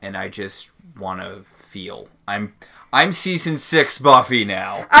 and I just want to feel. I'm season 6 Buffy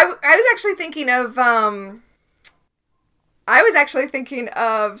now. I was actually thinking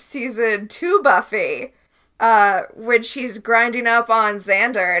of season 2 Buffy, when she's grinding up on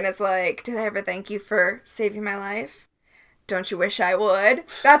Xander and is like, did I ever thank you for saving my life? Don't you wish I would?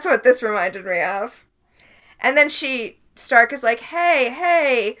 That's what this reminded me of. And then Stark is like,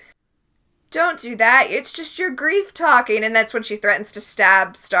 hey, don't do that. It's just your grief talking. And that's when she threatens to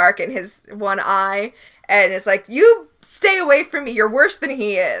stab Stark in his one eye and is like, you stay away from me. You're worse than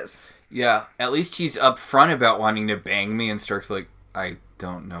he is. Yeah, at least she's upfront about wanting to bang me, and Stark's like, I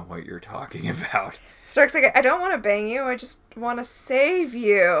don't know what you're talking about. Stark's like, I don't want to bang you. I just want to save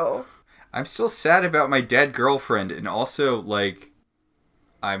you. I'm still sad about my dead girlfriend, and also, like,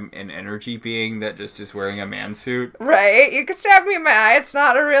 I'm an energy being that just is wearing a man suit. Right? You could stab me in my eye. It's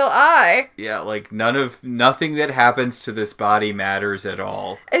not a real eye. Yeah, like, nothing that happens to this body matters at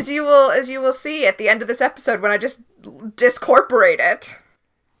all. As you will see at the end of this episode when I just discorporate it.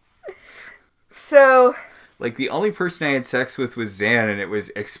 So... Like, the only person I had sex with was Zan, and it was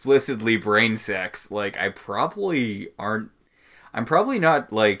explicitly brain sex. Like, I'm probably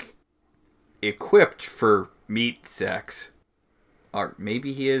not, like, equipped for meat sex. Or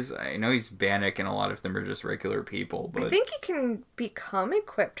maybe he is. I know he's Bannock, and a lot of them are just regular people, but... I think he can become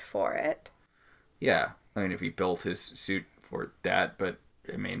equipped for it. Yeah. I mean, if he built his suit for that, but,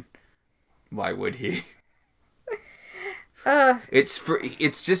 I mean, why would he?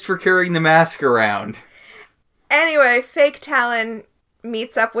 It's just for carrying the mask around. Anyway, fake Talon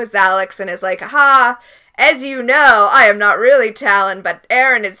meets up with Xalix and is like, ha, as you know, I am not really Talon, but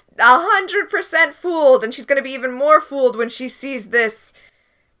Aaron is 100% fooled, and she's going to be even more fooled when she sees this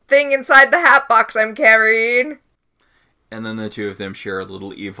thing inside the hat box I'm carrying. And then the two of them share a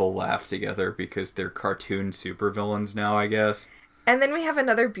little evil laugh together because they're cartoon supervillains now, I guess. And then we have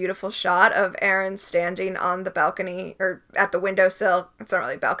another beautiful shot of Aaron standing on the balcony, or at the windowsill. It's not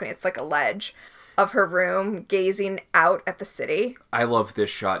really a balcony, it's like a ledge of her room, gazing out at the city. I love this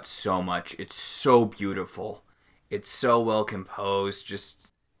shot so much. It's so beautiful. It's so well composed.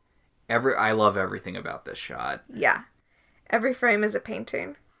 I love everything about this shot. Yeah. Every frame is a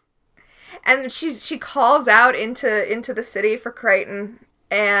painting. And she calls out into the city for Crichton,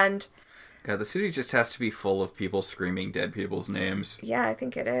 and... God, the city just has to be full of people screaming dead people's names. Yeah, I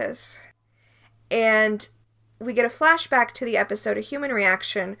think it is. And we get a flashback to the episode A Human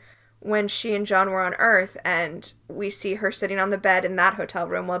Reaction when she and John were on Earth, and we see her sitting on the bed in that hotel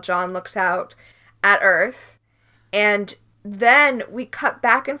room while John looks out at Earth. And then we cut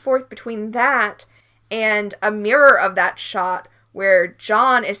back and forth between that and a mirror of that shot where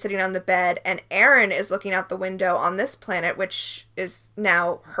John is sitting on the bed and Erin is looking out the window on this planet, which is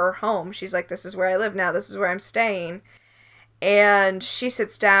now her home. She's like, this is where I live now. This is where I'm staying. And she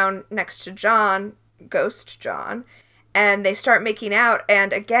sits down next to John, Ghost John, and they start making out.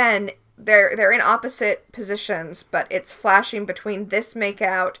 And again, they're in opposite positions, but it's flashing between this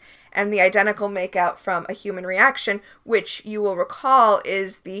makeout and the identical makeout from A Human Reaction, which you will recall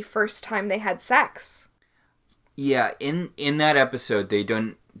is the first time they had sex. Yeah, in that episode, they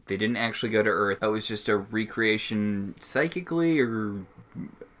didn't actually go to Earth. That was just a recreation psychically, or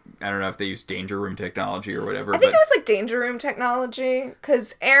I don't know if they used Danger Room technology or whatever. I think it was like Danger Room technology,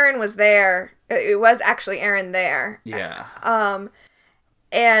 because Erin was there. It was actually Erin there. Yeah.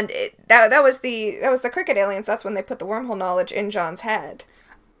 And that was the cricket aliens. That's when they put the wormhole knowledge in John's head.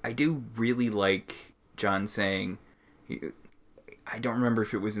 I do really like John saying, I don't remember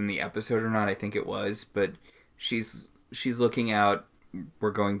if it was in the episode or not. I think it was, but she's looking out. We're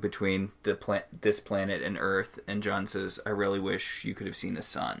going between this planet and Earth, and John says, "I really wish you could have seen the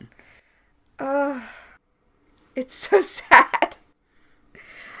sun." It's so sad.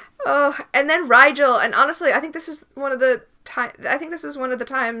 Oh, and then Rigel, and honestly, I think this is one of the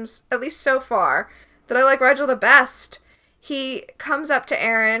times, at least so far, that I like Rigel the best. He comes up to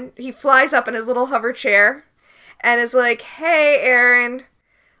Erin, he flies up in his little hover chair, and is like, "Hey, Erin,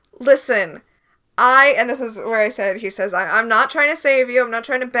 listen, and this is where he says, I'm not trying to save you, I'm not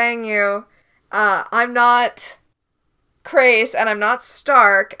trying to bang you, I'm not Crace, and I'm not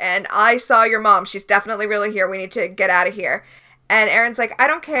Stark, and I saw your mom, she's definitely really here, we need to get out of here." And Erin's like, "I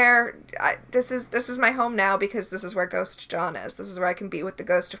don't care, this is my home now, because this is where Ghost John is, this is where I can be with the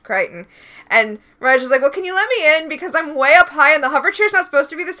ghost of Crichton." And Rigel's like, "Well, can you let me in, because I'm way up high, and the hover chair's not supposed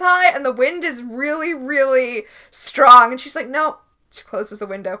to be this high, and the wind is really, really strong." And she's like, "Nope." She closes the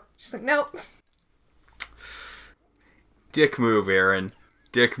window. She's like, "Nope." Dick move, Erin.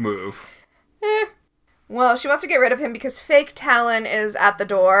 Dick move. Well, she wants to get rid of him because fake Talon is at the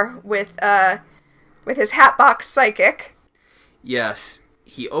door with his Hatbox Psychic. Yes.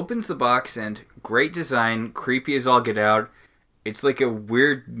 He opens the box and great design, creepy as all get out. It's like a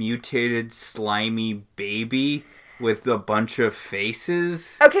weird mutated slimy baby with a bunch of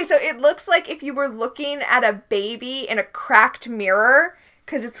faces. Okay, so it looks like if you were looking at a baby in a cracked mirror,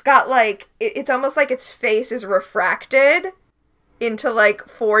 because it's got like, it's almost like its face is refracted into like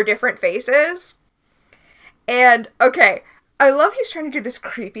 4 different faces. And, okay, I love he's trying to do this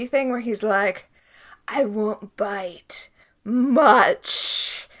creepy thing where he's like, "I won't bite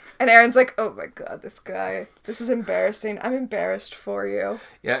much." And Erin's like, "Oh my god, this guy. This is embarrassing. I'm embarrassed for you."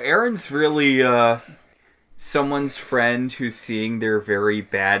 Yeah, Erin's really someone's friend who's seeing their very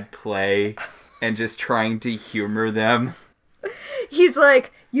bad play and just trying to humor them. He's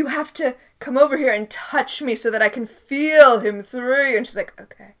like, "You have to come over here and touch me so that I can feel him through you." And she's like,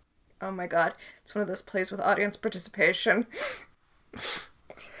 "Okay." Oh my god. It's one of those plays with audience participation.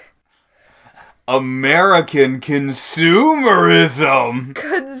 American consumerism!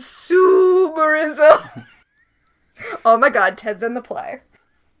 Consumerism! Oh my god, Ted's in the play.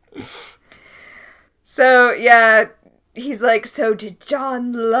 So, yeah, he's like, "So did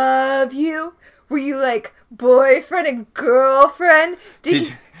John love you? Were you like boyfriend and girlfriend?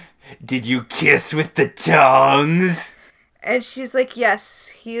 Did you kiss with the tongues?" And she's like, "Yes,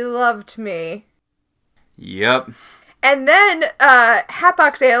 he loved me." Yep. And then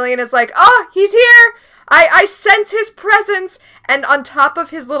Hatbox Alien is like, "Oh, he's here! I sense his presence!" And on top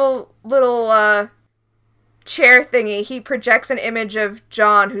of his little chair thingy, he projects an image of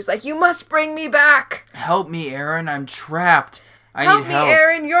John, who's like, "You must bring me back! Help me, Erin, I'm trapped. I Help need me, help.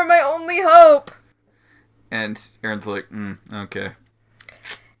 Erin, you're my only hope!" And Erin's like, okay.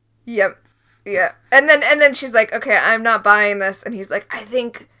 Yep. Yeah. And then she's like, "Okay, I'm not buying this." And he's like, I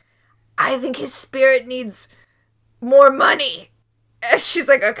think his spirit needs more money." And she's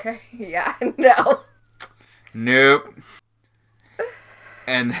like, "Okay, yeah, no." Nope.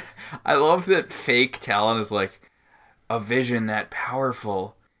 And I love that fake Talon is like, "A vision that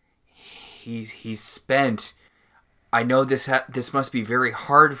powerful. He's spent. I know this must be very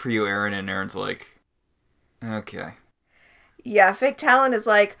hard for you, Erin." And Erin's like, "Okay." Yeah, fake Talon is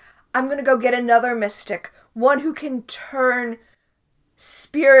like, "I'm gonna go get another mystic. One who can turn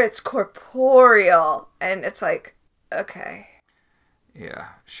spirits corporeal." And it's like, okay. Yeah,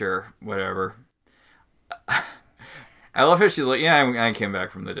 sure, whatever. I love how she's like, "Yeah, I came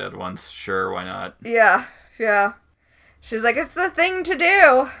back from the dead once. Sure, why not?" Yeah. Yeah. She's like, it's the thing to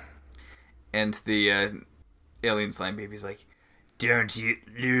do. And the alien slime baby's like, don't you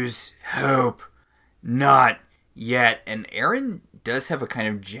lose hope. Not yet. And Aaron does have a kind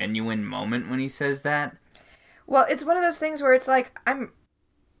of genuine moment when he says that. Well, it's one of those things where it's like, I'm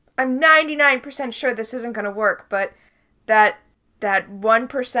 99% sure this isn't going to work, but that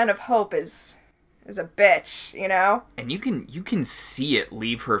 1% of hope is a bitch, you know? And you can see it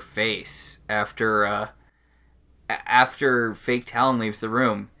leave her face after Fake Talon leaves the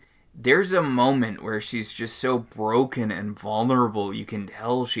room. There's a moment where she's just so broken and vulnerable, you can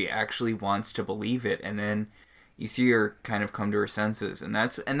tell she actually wants to believe it, and then you see her kind of come to her senses, and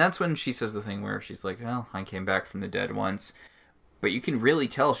that's when she says the thing where she's like, well, I came back from the dead once, but you can really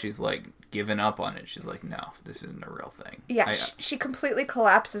tell she's like given up on it. She's like, no, this isn't a real thing. Yeah, she completely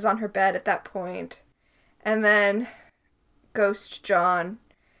collapses on her bed at that point, and then Ghost John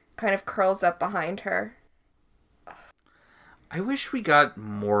kind of curls up behind her. I wish we got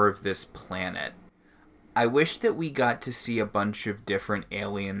more of this planet. I wish that we got to see a bunch of different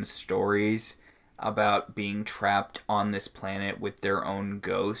alien stories about being trapped on this planet with their own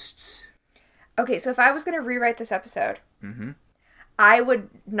ghosts. Okay, so if I was going to rewrite this episode, I would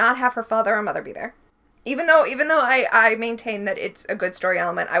not have her father or mother be there. Even though I maintain that it's a good story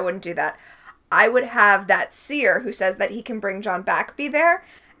element, I wouldn't do that. I would have that seer who says that he can bring John back be there,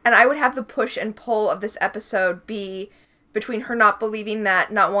 and I would have the push and pull of this episode be between her not believing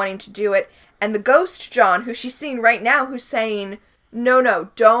that, not wanting to do it, and the ghost John, who she's seeing right now, who's saying, no,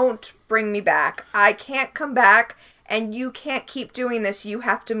 don't bring me back. I can't come back, and you can't keep doing this. You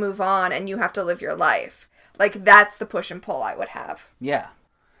have to move on, and you have to live your life. Like, that's the push and pull I would have. Yeah,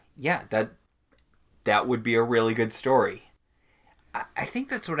 that would be a really good story. I think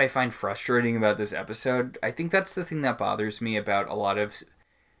that's what I find frustrating about this episode. I think that's the thing that bothers me about a lot of,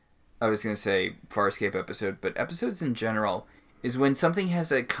 I was going to say Farscape episode, but episodes in general, is when something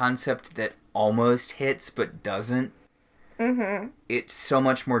has a concept that almost hits but doesn't. It's so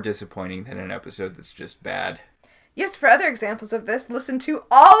much more disappointing than an episode that's just bad. Yes, for other examples of this, listen to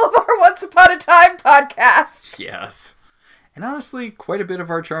all of our Once Upon a Time podcasts. Yes. And honestly, quite a bit of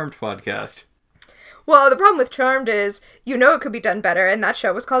our Charmed podcast. Well, the problem with Charmed is, it could be done better, and that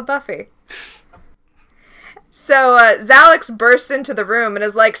show was called Buffy. So, Xalex bursts into the room and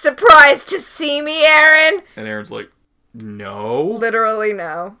is like, surprised to see me, Aaron? And Aaron's like, no. Literally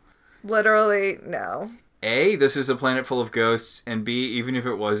no. Literally no. A, this is a planet full of ghosts, and B, even if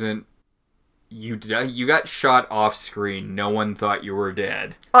it wasn't, you got shot off screen. No one thought you were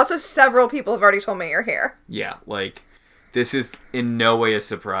dead. Also, several people have already told me you're here. Yeah, like, this is in no way a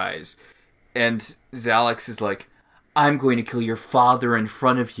surprise. And Xalex is like, I'm going to kill your father in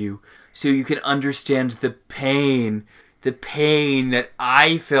front of you so you can understand the pain that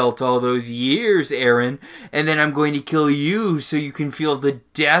I felt all those years, Aaron. And then I'm going to kill you so you can feel the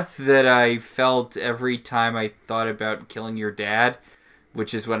death that I felt every time I thought about killing your dad,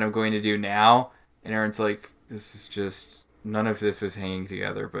 which is what I'm going to do now. And Aaron's like, this is just, none of this is hanging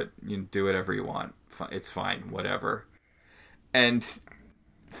together, but you can do whatever you want. It's fine, whatever. And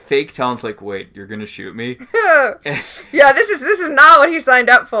Fake Talon's like, wait, you're gonna shoot me? Yeah, this is not what he signed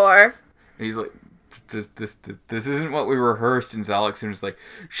up for. And he's like, this isn't what we rehearsed. And Xalex is like,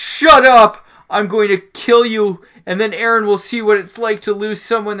 shut up! I'm going to kill you, and then Aaron will see what it's like to lose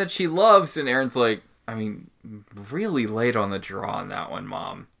someone that she loves. And Aaron's like, I mean, really late on the draw on that one,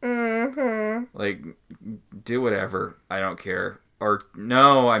 Mom. Like, do whatever. I don't care. Or,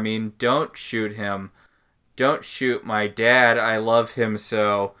 no, I mean, don't shoot him. Don't shoot my dad. I love him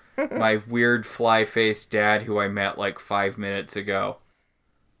so. My weird fly-faced dad who I met like 5 minutes ago.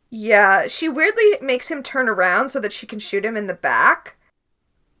 Yeah, she weirdly makes him turn around so that she can shoot him in the back.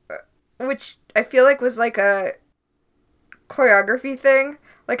 Which I feel like was like a choreography thing.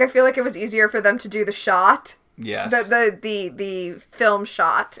 Like, I feel like it was easier for them to do the shot. Yes. The film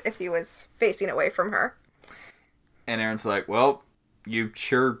shot if he was facing away from her. And Aaron's like, well, you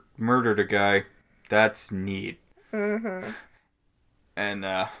sure murdered a guy. That's neat. And,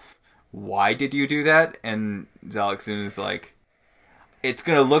 why did you do that? And Xalex is like, it's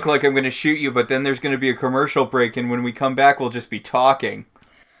gonna look like I'm gonna shoot you, but then there's gonna be a commercial break, and when we come back, we'll just be talking.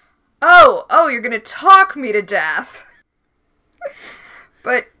 Oh, you're gonna talk me to death.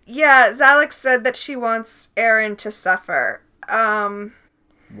 But, yeah, Xalex said that she wants Aaron to suffer.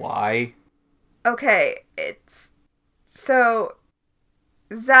 Why? Okay, so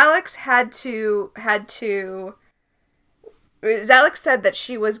Xalex Xalex said that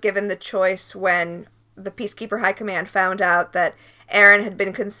she was given the choice when the Peacekeeper High Command found out that Aaron had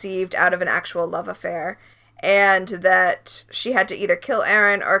been conceived out of an actual love affair, and that she had to either kill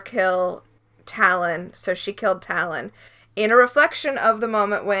Aaron or kill Talon, so she killed Talon, in a reflection of the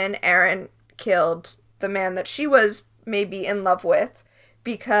moment when Eren killed the man that she was maybe in love with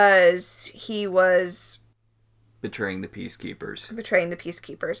because he was betraying the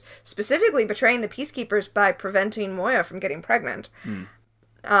Peacekeepers. Specifically betraying the Peacekeepers by preventing Moya from getting pregnant.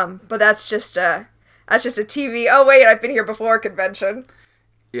 But that's just a TV, oh wait, I've been here before convention.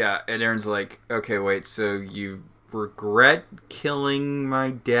 Yeah, and Eren's like, okay, wait, so you regret killing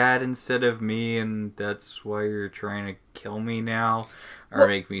my dad instead of me, and that's why you're trying to kill me now? Or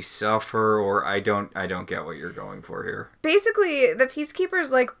make me suffer, or I don't get what you're going for here. Basically, the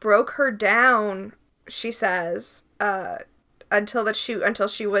Peacekeepers, like, broke her down, she says, until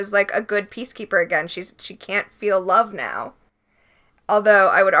she was, like, a good Peacekeeper again. She can't feel love now. Although,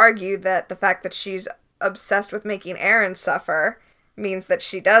 I would argue that the fact that she's obsessed with making Eren suffer means that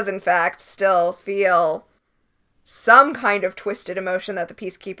she does, in fact, still feel some kind of twisted emotion that the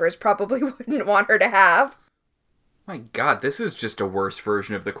Peacekeepers probably wouldn't want her to have. My God, this is just a worse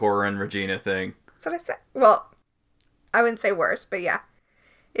version of the Korra and Regina thing. That's what I said. Well, I wouldn't say worse, but yeah.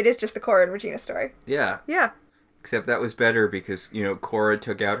 It is just the Korra and Regina story. Yeah. Yeah. Except that was better because, Korra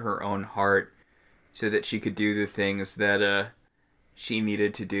took out her own heart so that she could do the things that she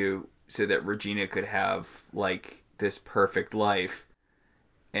needed to do so that Regina could have, like, this perfect life.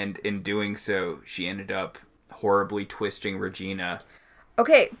 And in doing so, she ended up horribly twisting Regina.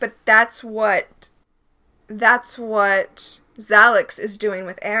 Okay, but that's what Xalix is doing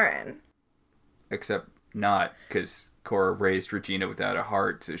with Eren. Except not, because Korra raised Regina without a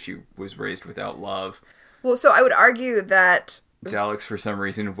heart, so she was raised without love. Well, so I would argue that Xalix, for some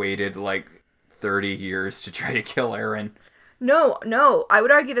reason, waited, 30 years to try to kill Eren. No, I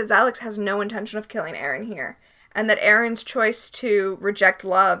would argue that Xalix has no intention of killing Eren here. And that Eren's choice to reject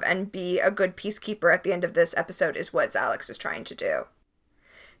love and be a good peacekeeper at the end of this episode is what Xalix is trying to do.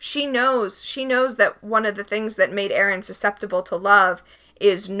 She knows that one of the things that made Eren susceptible to love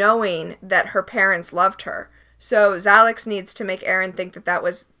is knowing that her parents loved her. So Xalix needs to make Eren think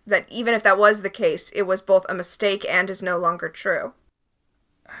that even if that was the case, it was both a mistake and is no longer true.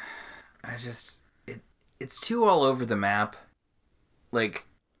 It's too all over the map.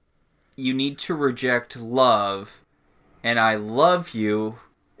 You need to reject love, and I love you,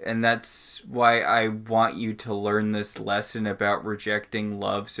 and that's why I want you to learn this lesson about rejecting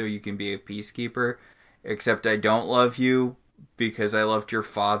love so you can be a peacekeeper. Except I don't love you because I loved your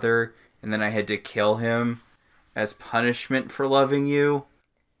father, and then I had to kill him as punishment for loving you.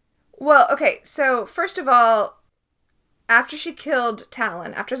 Well, okay, so first of all, after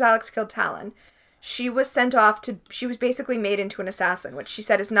Xalix killed Talon, she was she was basically made into an assassin, which she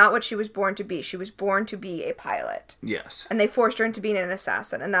said is not what she was born to be. She was born to be a pilot. Yes. And they forced her into being an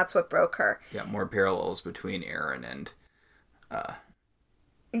assassin, and that's what broke her. Yeah, more parallels between Eren and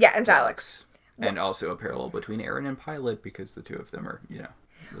and Xalix. And also a parallel between Eren and Pilot, because the two of them are,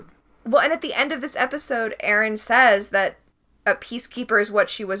 Well, and at the end of this episode, Eren says that a peacekeeper is what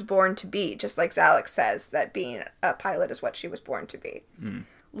she was born to be, just like Xalix says that being a pilot is what she was born to be.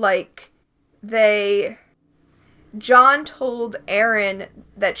 John told Eren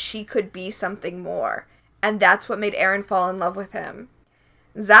that she could be something more, and that's what made Eren fall in love with him.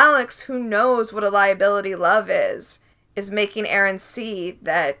 Xalix, who knows what a liability love is making Eren see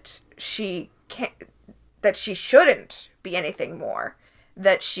that she shouldn't be anything more,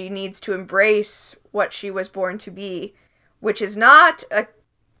 that she needs to embrace what she was born to be, which is not a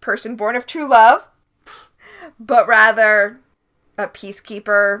person born of true love, but rather a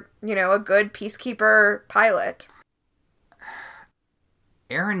peacekeeper, a good peacekeeper pilot.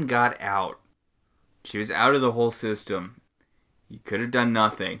 Eren got out. She was out of the whole system. You could have done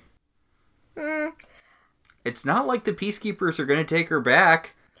nothing. It's not like the peacekeepers are going to take her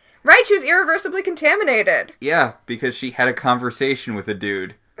back. Right, she was irreversibly contaminated. Yeah, because she had a conversation with a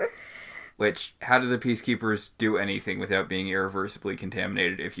dude. Which, how do the peacekeepers do anything without being irreversibly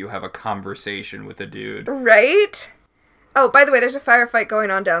contaminated if you have a conversation with a dude? Right? Oh, by the way, there's a firefight going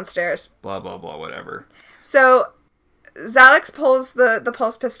on downstairs. Blah, blah, blah, whatever. So, Xalix pulls the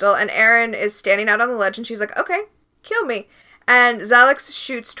pulse pistol, and Eren is standing out on the ledge, and she's like, okay, kill me. And Xalix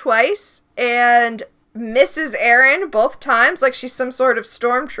shoots twice, and misses Eren both times, like she's some sort of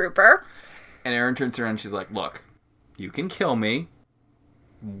stormtrooper. And Eren turns around and she's like, look, you can kill me.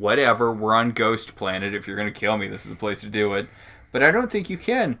 Whatever, we're on Ghost Planet. If you're going to kill me, this is the place to do it. But I don't think you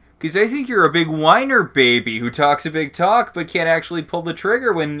can. Because I think you're a big whiner baby who talks a big talk but can't actually pull the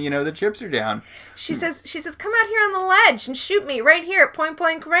trigger when, the chips are down. She says, come out here on the ledge and shoot me right here at point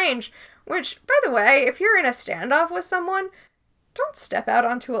blank range. Which, by the way, if you're in a standoff with someone, don't step out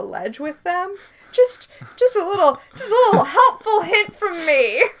onto a ledge with them. Just a little helpful hint from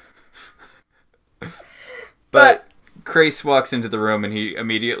me. But Grace walks into the room and he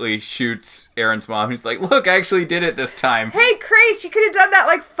immediately shoots Aaron's mom. He's like, look, I actually did it this time. Hey, Grace, you could have done that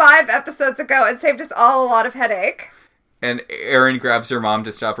like 5 episodes ago and saved us all a lot of headache. And Aaron grabs her mom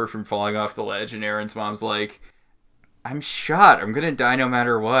to stop her from falling off the ledge, and Aaron's mom's like, I'm shot. I'm gonna die no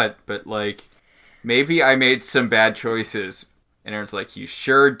matter what, but, like, maybe I made some bad choices. And Aaron's like, you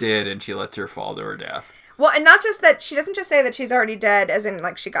sure did, and she lets her fall to her death. Well, and not just that, she doesn't just say that she's already dead, as in,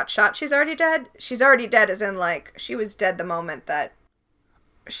 like, she got shot, she's already dead. She's already dead, as in, like, she was dead the moment that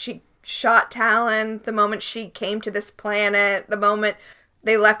she shot Talon, the moment she came to this planet, the moment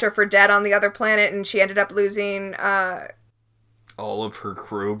they left her for dead on the other planet, and she ended up losing, all of her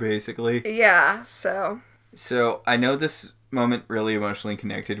crew, basically. Yeah, so... So, I know this moment really emotionally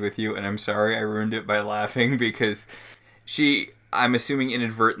connected with you, and I'm sorry I ruined it by laughing, because she, I'm assuming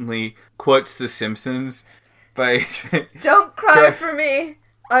inadvertently, quotes The Simpsons by... Don't cry for me,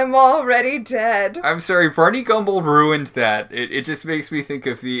 I'm already dead. I'm sorry, Barney Gumble ruined that. It just makes me think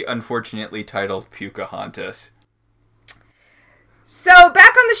of the unfortunately titled Pocahontas. So,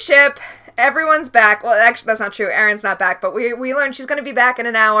 back on the ship, everyone's back. Well, actually, that's not true. Erin's not back, but we learned she's going to be back in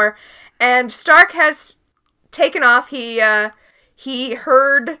an hour. And Stark has taken off. He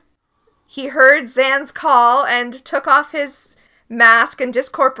heard Zan's call and took off his mask and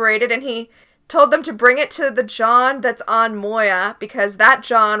discorporated, and he told them to bring it to the John that's on Moya, because that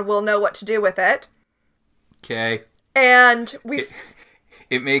John will know what to do with it. Okay. And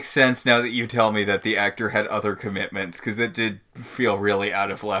It makes sense now that you tell me that the actor had other commitments, because that did feel really out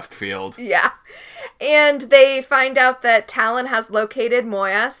of left field. Yeah. And they find out that Talon has located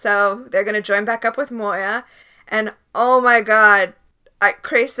Moya, so they're going to join back up with Moya. And oh my god,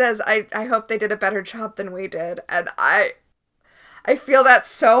 Grace says, I hope they did a better job than we did. And I feel that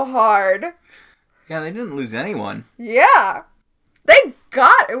so hard. Yeah, they didn't lose anyone. Yeah. They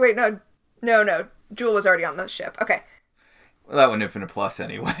got... Wait, no. Jewel was already on the ship. Okay. Well, that wouldn't have been a plus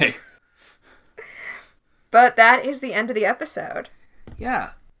anyway. But that is the end of the episode.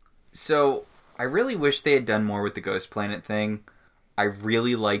 Yeah. So, I really wish they had done more with the Ghost Planet thing. I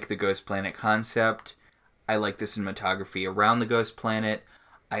really like the Ghost Planet concept. I like the cinematography around the Ghost Planet.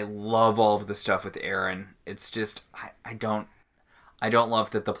 I love all of the stuff with Aaron. It's just, I don't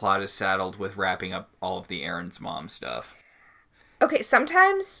love that the plot is saddled with wrapping up all of the Aaron's mom stuff. Okay,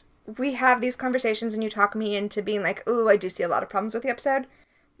 sometimes we have these conversations and you talk me into being like, ooh, I do see a lot of problems with the episode.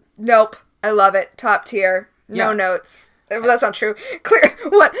 Nope. I love it. Top tier. No notes. Well, that's not true. Clear.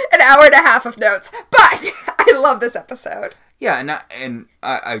 What? An hour and a half of notes. But I love this episode. Yeah, and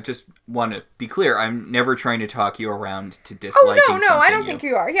I just want to be clear. I'm never trying to talk you around to disliking something. Oh, no, I don't think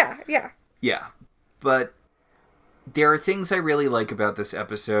you are. Yeah. Yeah. But there are things I really like about this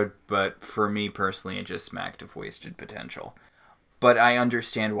episode, but for me personally, it just smacked of wasted potential. But I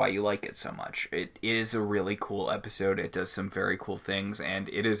understand why you like it so much. It is a really cool episode. It does some very cool things, and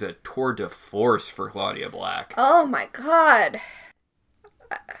it is a tour de force for Claudia Black. Oh my god.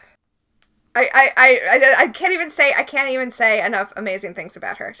 I can't even say enough amazing things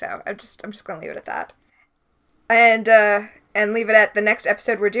about her. So I'm just gonna leave it at that, and leave it at the next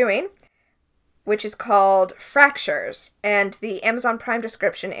episode we're doing, which is called Fractures, and the Amazon Prime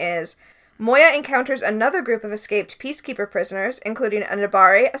description is: Moya encounters another group of escaped Peacekeeper prisoners, including a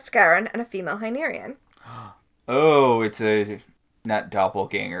Nabari, a Scarran, and a female Hynerian. Oh, it's a not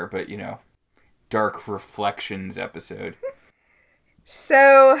doppelganger, but Dark Reflections episode.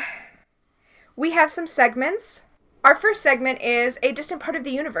 So we have some segments. Our first segment is a distant part of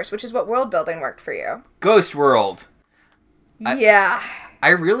the universe, which is what world building worked for you. Ghost World. Yeah. I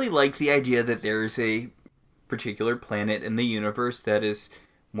really like the idea that there's a particular planet in the universe that is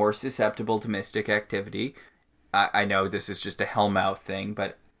more susceptible to mystic activity. I know this is just a Hellmouth thing,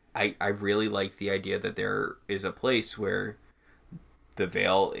 but I really like the idea that there is a place where the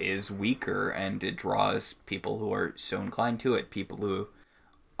veil is weaker and it draws people who are so inclined to it. People who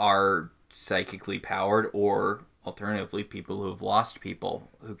are psychically powered, or alternatively, people who have lost people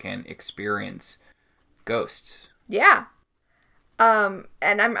who can experience ghosts. Yeah. And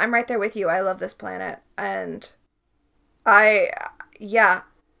I'm right there with you. I love this planet. And I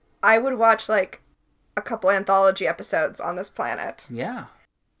would watch like a couple anthology episodes on this planet. Yeah.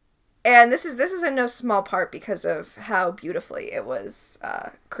 And this is in no small part because of how beautifully it was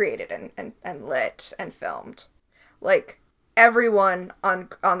created and lit and filmed. Like, everyone on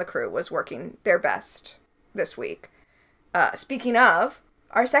the crew was working their best this week. Speaking of,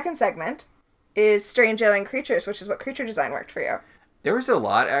 our second segment is Strange Alien Creatures, which is what creature design worked for you. There was a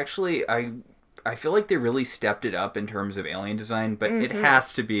lot, actually. I feel like they really stepped it up in terms of alien design, but it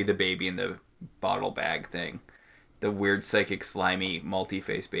has to be the baby in the bottle bag thing. The weird, psychic, slimy,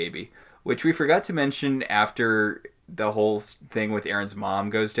 multi-face baby. which we forgot to mention after the whole thing with Aaron's mom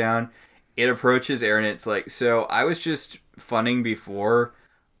goes down. It approaches Aaron, it's like, so I was just funning before,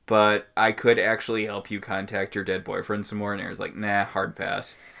 but I could actually help you contact your dead boyfriend some more. And Aaron's like, nah, hard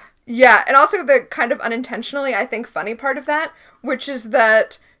pass. Yeah, and also the kind of unintentionally, I think, funny part of that, which is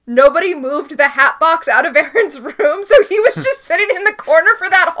that nobody moved the hat box out of Aaron's room, so he was just sitting in the corner for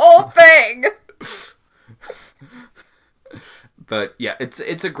that whole thing. But yeah,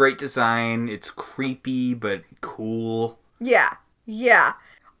 it's a great design. It's creepy, but cool. Yeah.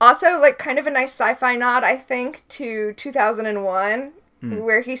 Also, like, kind of a nice sci-fi nod, I think, to 2001,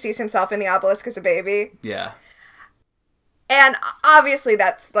 where he sees himself in the obelisk as a baby. Yeah. And obviously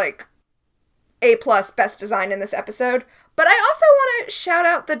that's, like, A+ best design in this episode. But I also want to shout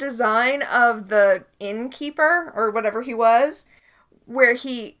out the design of the innkeeper, or whatever he was, where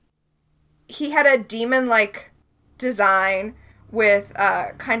he had a demon-like design with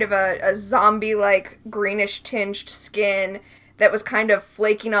kind of a zombie-like greenish-tinged skin that was kind of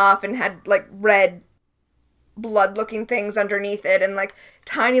flaking off and had, like, red blood-looking things underneath it and, like,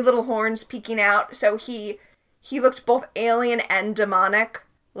 tiny little horns peeking out. So he looked both alien and demonic.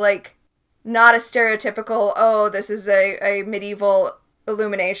 Like, not a stereotypical, oh, this is a medieval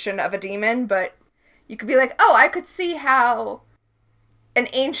illumination of a demon, but you could be like, oh, I could see how an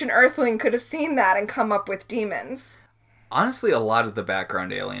ancient earthling could have seen that and come up with demons. Honestly, a lot of the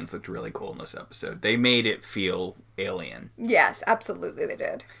background aliens looked really cool in this episode. They made it feel alien. Yes, absolutely they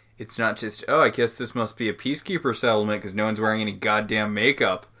did. It's not just, oh, I guess this must be a peacekeeper settlement because no one's wearing any goddamn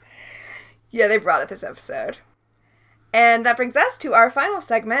makeup. Yeah, they brought it this episode. And that brings us to our final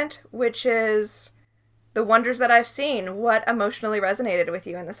segment, which is the wonders that I've seen. What emotionally resonated with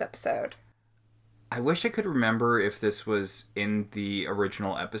you in this episode? I wish I could remember if this was in the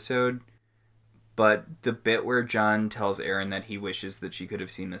original episode, but the bit where John tells Aaron that he wishes that she could have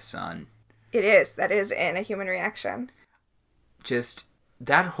seen the sun. It is. That is in A Human Reaction. Just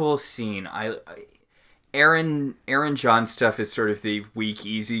that whole scene. Aaron John stuff is sort of the weak,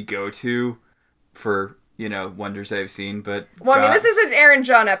 easy go-to for, you know, wonders I've seen, but... Well, I mean, this is an Aaron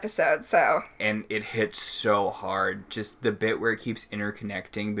John episode, so... And it hits so hard. Just the bit where it keeps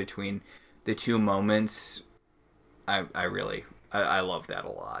interconnecting between the two moments, I love that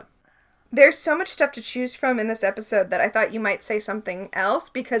a lot. There's so much stuff to choose from in this episode that I thought you might say something else,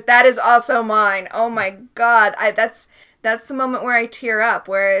 because that is also mine. Oh my god, that's the moment where I tear up,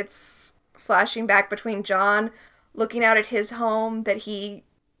 where it's flashing back between John looking out at his home that he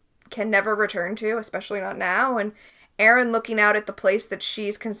can never return to, especially not now, and Aaron looking out at the place that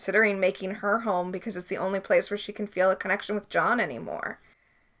she's considering making her home because it's the only place where she can feel a connection with John anymore.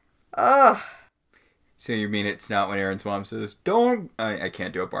 Ugh. So you mean it's not when Aaron's mom says, don't... I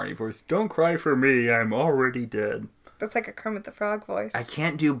can't do a Barney voice. Don't cry for me, I'm already dead. That's like a Kermit the Frog voice. I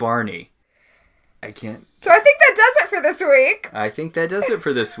can't do Barney. I can't... So I think that does it for this week. I think that does it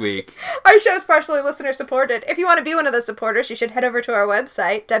for this week. Our show is partially listener supported. If you want to be one of the supporters, you should head over to our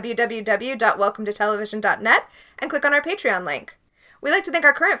website, www.welcometotelevision.net, and click on our Patreon link. We'd like to thank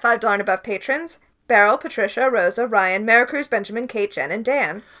our current $5 and above patrons, Beryl, Patricia, Rosa, Ryan, Maricruz, Benjamin, Kate, Jen, and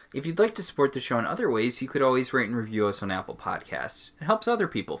Dan. If you'd like to support the show in other ways, you could always rate and review us on Apple Podcasts. It helps other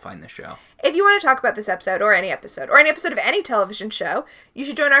people find the show. If you want to talk about this episode, or any episode of any television show, you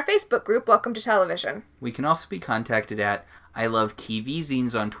should join our Facebook group, Welcome to Television. We can also be contacted at I Love TV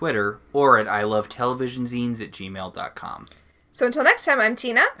Zines on Twitter, or at ilovetelevisionzines@gmail.com. So until next time, I'm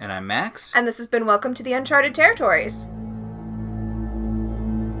Tina. And I'm Max. And this has been Welcome to the Uncharted Territories.